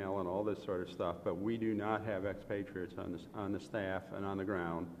Skype, email, and all this sort of stuff, but we do not have expatriates on the staff and on the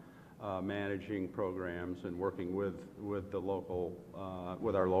ground managing programs and working with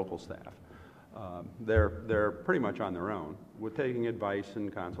our local staff. They're pretty much on their own. We're taking advice and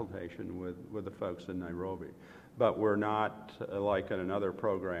consultation with the folks in Nairobi, but we're not like in another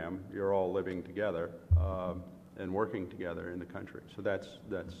program. You're all living together and working together in the country. So that's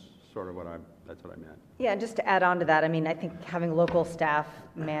sort of that's what I meant. Yeah, and just to add on to that, I mean, I think having local staff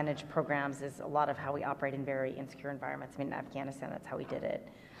manage programs is a lot of how we operate in very insecure environments. I mean, in Afghanistan, that's how we did it.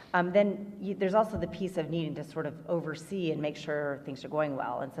 There's also the piece of needing to sort of oversee and make sure things are going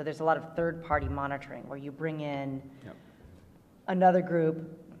well. And so there's a lot of third-party monitoring where you bring in another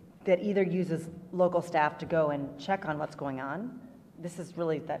group that either uses local staff to go and check on what's going on. This is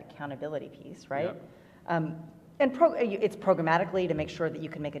really that accountability piece, right? Yep. It's programmatically to make sure that you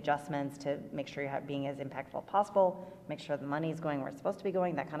can make adjustments to make sure you're being as impactful as possible, make sure the money is going where it's supposed to be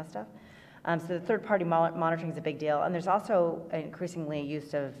going, that kind of stuff. So the third-party monitoring is a big deal. And there's also increasingly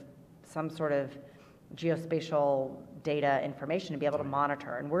use of some sort of geospatial data information to be able to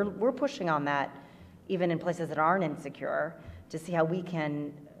monitor. And we're pushing on that even in places that aren't insecure to see how we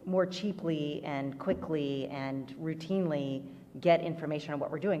can more cheaply and quickly and routinely get information on what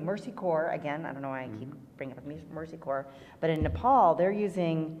we're doing. Mercy Corps, again, I don't know why I keep bringing up Mercy Corps, but in Nepal, they're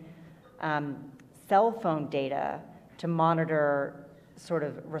using cell phone data to monitor sort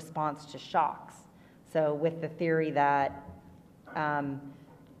of response to shocks. So with the theory that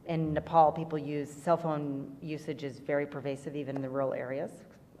in Nepal, people use cell phone usage is very pervasive even in the rural areas,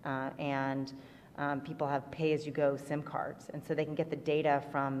 and people have pay-as-you-go SIM cards, and so they can get the data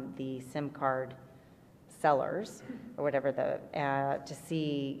from the SIM card sellers or whatever to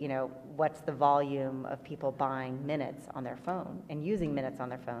see, what's the volume of people buying minutes on their phone and using minutes on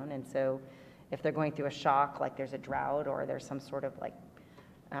their phone. And so if they're going through a shock, like there's a drought or there's some sort of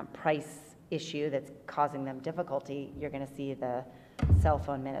price issue that's causing them difficulty, you're going to see the cell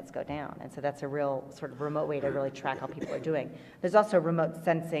phone minutes go down. And so that's a real sort of remote way to really track how people are doing. There's also remote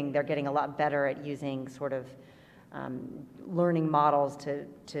sensing. They're getting a lot better at using sort of learning models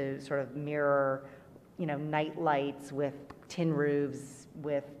to sort of mirror, night lights with tin roofs,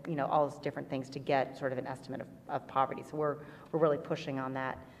 with, all those different things to get sort of an estimate of poverty. So we're really pushing on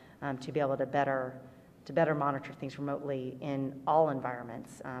that to be able to better monitor things remotely in all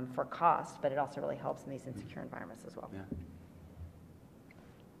environments for cost, but it also really helps in these insecure environments as well. Yeah.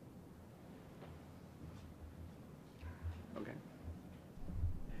 Okay.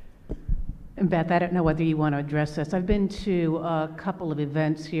 And Beth, I don't know whether you want to address this. I've been to a couple of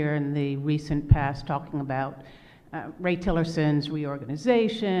events here in the recent past talking about Ray Tillerson's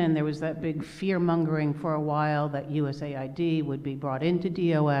reorganization. There was that big fear-mongering for a while that USAID would be brought into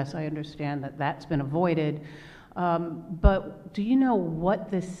DOS. I understand that that's been avoided. But do you know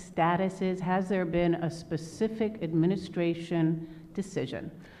what the status is? Has there been a specific administration decision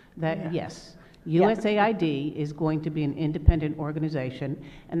that, yes, USAID is going to be an independent organization?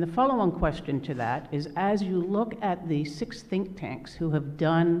 And the follow-on question to that is, as you look at the 6 think tanks who have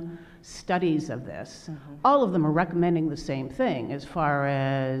done studies of this, all of them are recommending the same thing as far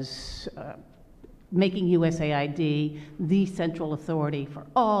as making USAID the central authority for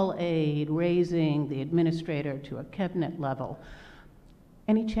all aid, raising the administrator to a cabinet level.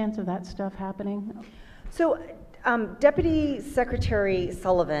 Any chance of that stuff happening? So Deputy Secretary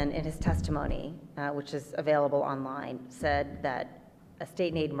Sullivan, in his testimony, which is available online, said that a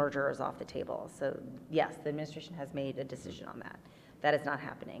state and aid merger is off the table. So yes, the administration has made a decision on that. That is not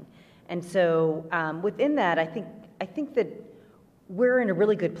happening. And so within that, I think that we're in a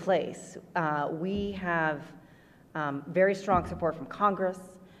really good place. We have very strong support from Congress.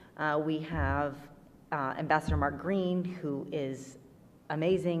 We have Ambassador Mark Green, who is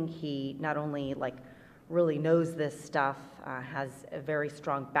amazing. He not only really knows this stuff, has a very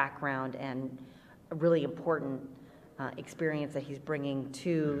strong background and a really important experience that he's bringing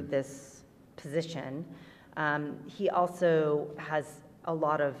to this position. He also has a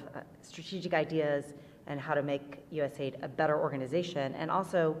lot of strategic ideas and how to make USAID a better organization, and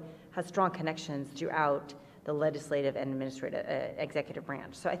also has strong connections throughout the legislative and administrative executive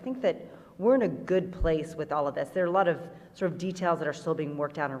branch. So I think that we're in a good place with all of this. There are a lot of sort of details that are still being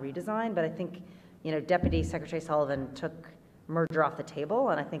worked out and redesigned, but I think Deputy Secretary Sullivan took merger off the table,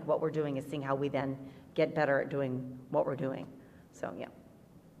 and I think what we're doing is seeing how we then get better at doing what we're doing. So yeah.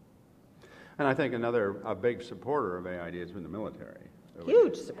 And I think a big supporter of AID has been the military.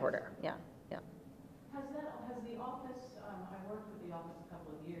 Huge supporter, yeah. Has the office, I worked with the office a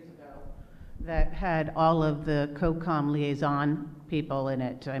couple of years ago, that had all of the COCOM liaison people in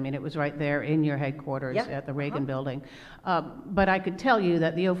it. I mean, it was right there in your headquarters at the Reagan building. But I could tell you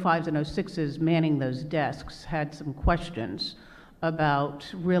that the 05s and 06s manning those desks had some questions about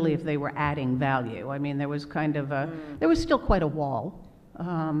really if they were adding value. I mean, there was there was still quite a wall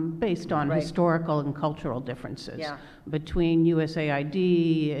based on historical and cultural differences between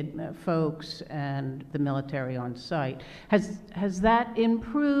USAID folks and the military on site. Has that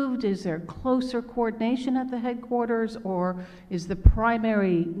improved? Is there closer coordination at the headquarters, or is the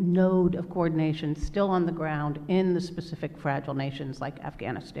primary node of coordination still on the ground in the specific fragile nations like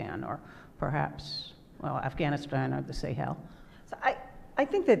Afghanistan, or perhaps, Afghanistan or the Sahel? So I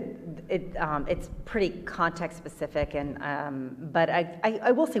think that it's pretty context specific, but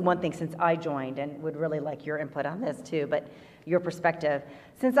I will say one thing since I joined, and would really like your input on this too, but your perspective.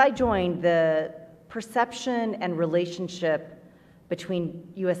 Since I joined, the perception and relationship between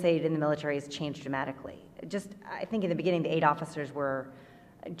USAID and the military has changed dramatically. I think in the beginning, the aid officers were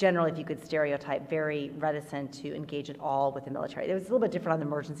generally, if you could stereotype, very reticent to engage at all with the military. It was a little bit different on the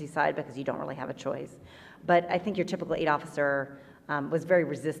emergency side because you don't really have a choice. But I think your typical aid officer was very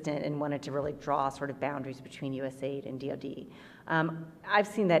resistant and wanted to really draw sort of boundaries between USAID and DoD. I've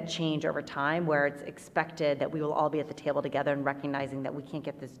seen that change over time, where it's expected that we will all be at the table together and recognizing that we can't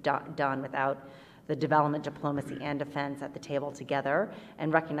get this done without the development, diplomacy, and defense at the table together,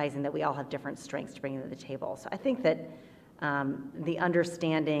 and recognizing that we all have different strengths to bring to the table. So I think that the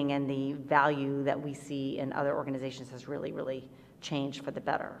understanding and the value that we see in other organizations has really, really changed for the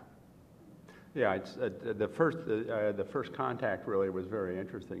better. Yeah, the first contact really was very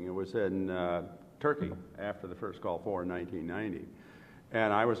interesting. It was in Turkey after the first Gulf War in 1990.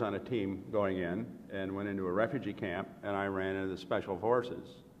 And I was on a team going in and went into a refugee camp, and I ran into the special forces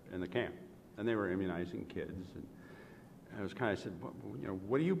in the camp. And they were immunizing kids. And I was kind of said,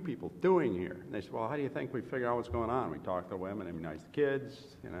 what are you people doing here? And they said, well, how do you think we figure out what's going on? We talk to the women, immunize the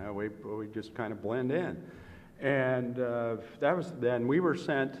kids, we just kind of blend in. And then we were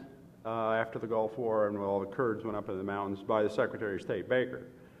sent after the Gulf War and all the Kurds went up in the mountains by the Secretary of State Baker.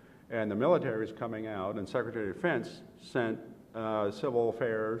 And the military was coming out, and Secretary of Defense sent civil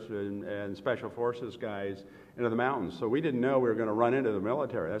affairs and special forces guys into the mountains. So we didn't know we were going to run into the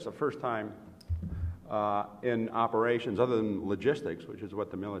military. That's the first time in operations, other than logistics, which is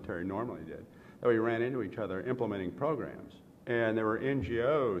what the military normally did, that we ran into each other implementing programs. And there were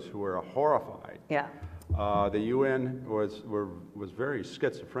NGOs who were horrified. Yeah. The UN was very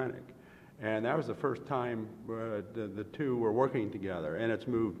schizophrenic. And that was the first time the two were working together. And it's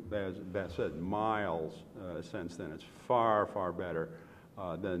moved, as Beth said, miles since then. It's far, far better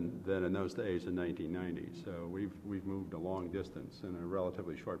than in those days in 1990. So we've moved a long distance in a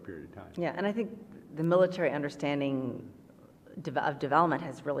relatively short period of time. Yeah, and I think the military understanding of development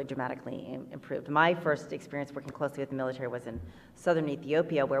has really dramatically improved. My first experience working closely with the military was in southern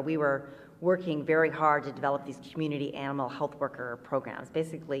Ethiopia, where we were working very hard to develop these community animal health worker programs,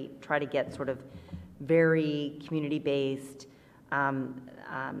 basically try to get sort of very community-based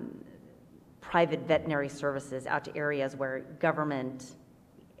private veterinary services out to areas where government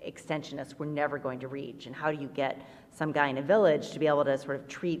extensionists were never going to reach. And how do you get some guy in a village to be able to sort of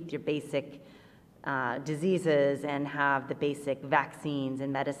treat your basic diseases and have the basic vaccines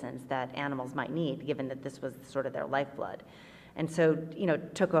and medicines that animals might need, given that this was sort of their lifeblood. And so,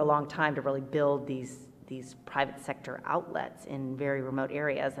 it took a long time to really build these private sector outlets in very remote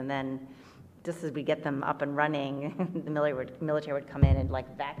areas. And then just as we get them up and running, the military would come in and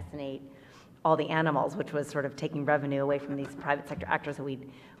vaccinate all the animals, which was sort of taking revenue away from these private sector actors that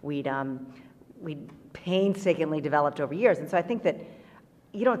we'd painstakingly developed over years. And so I think that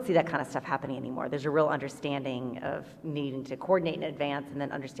you don't see that kind of stuff happening anymore. There's a real understanding of needing to coordinate in advance and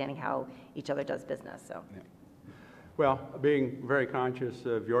then understanding how each other does business. So. Yeah. Well, being very conscious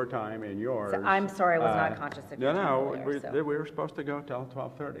of your time and yours. So I'm sorry I was not conscious of your time earlier, we were supposed to go till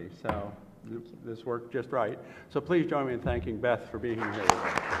 12:30, so this worked just right. So please join me in thanking Beth for being here today.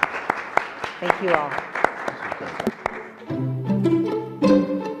 Thank you all.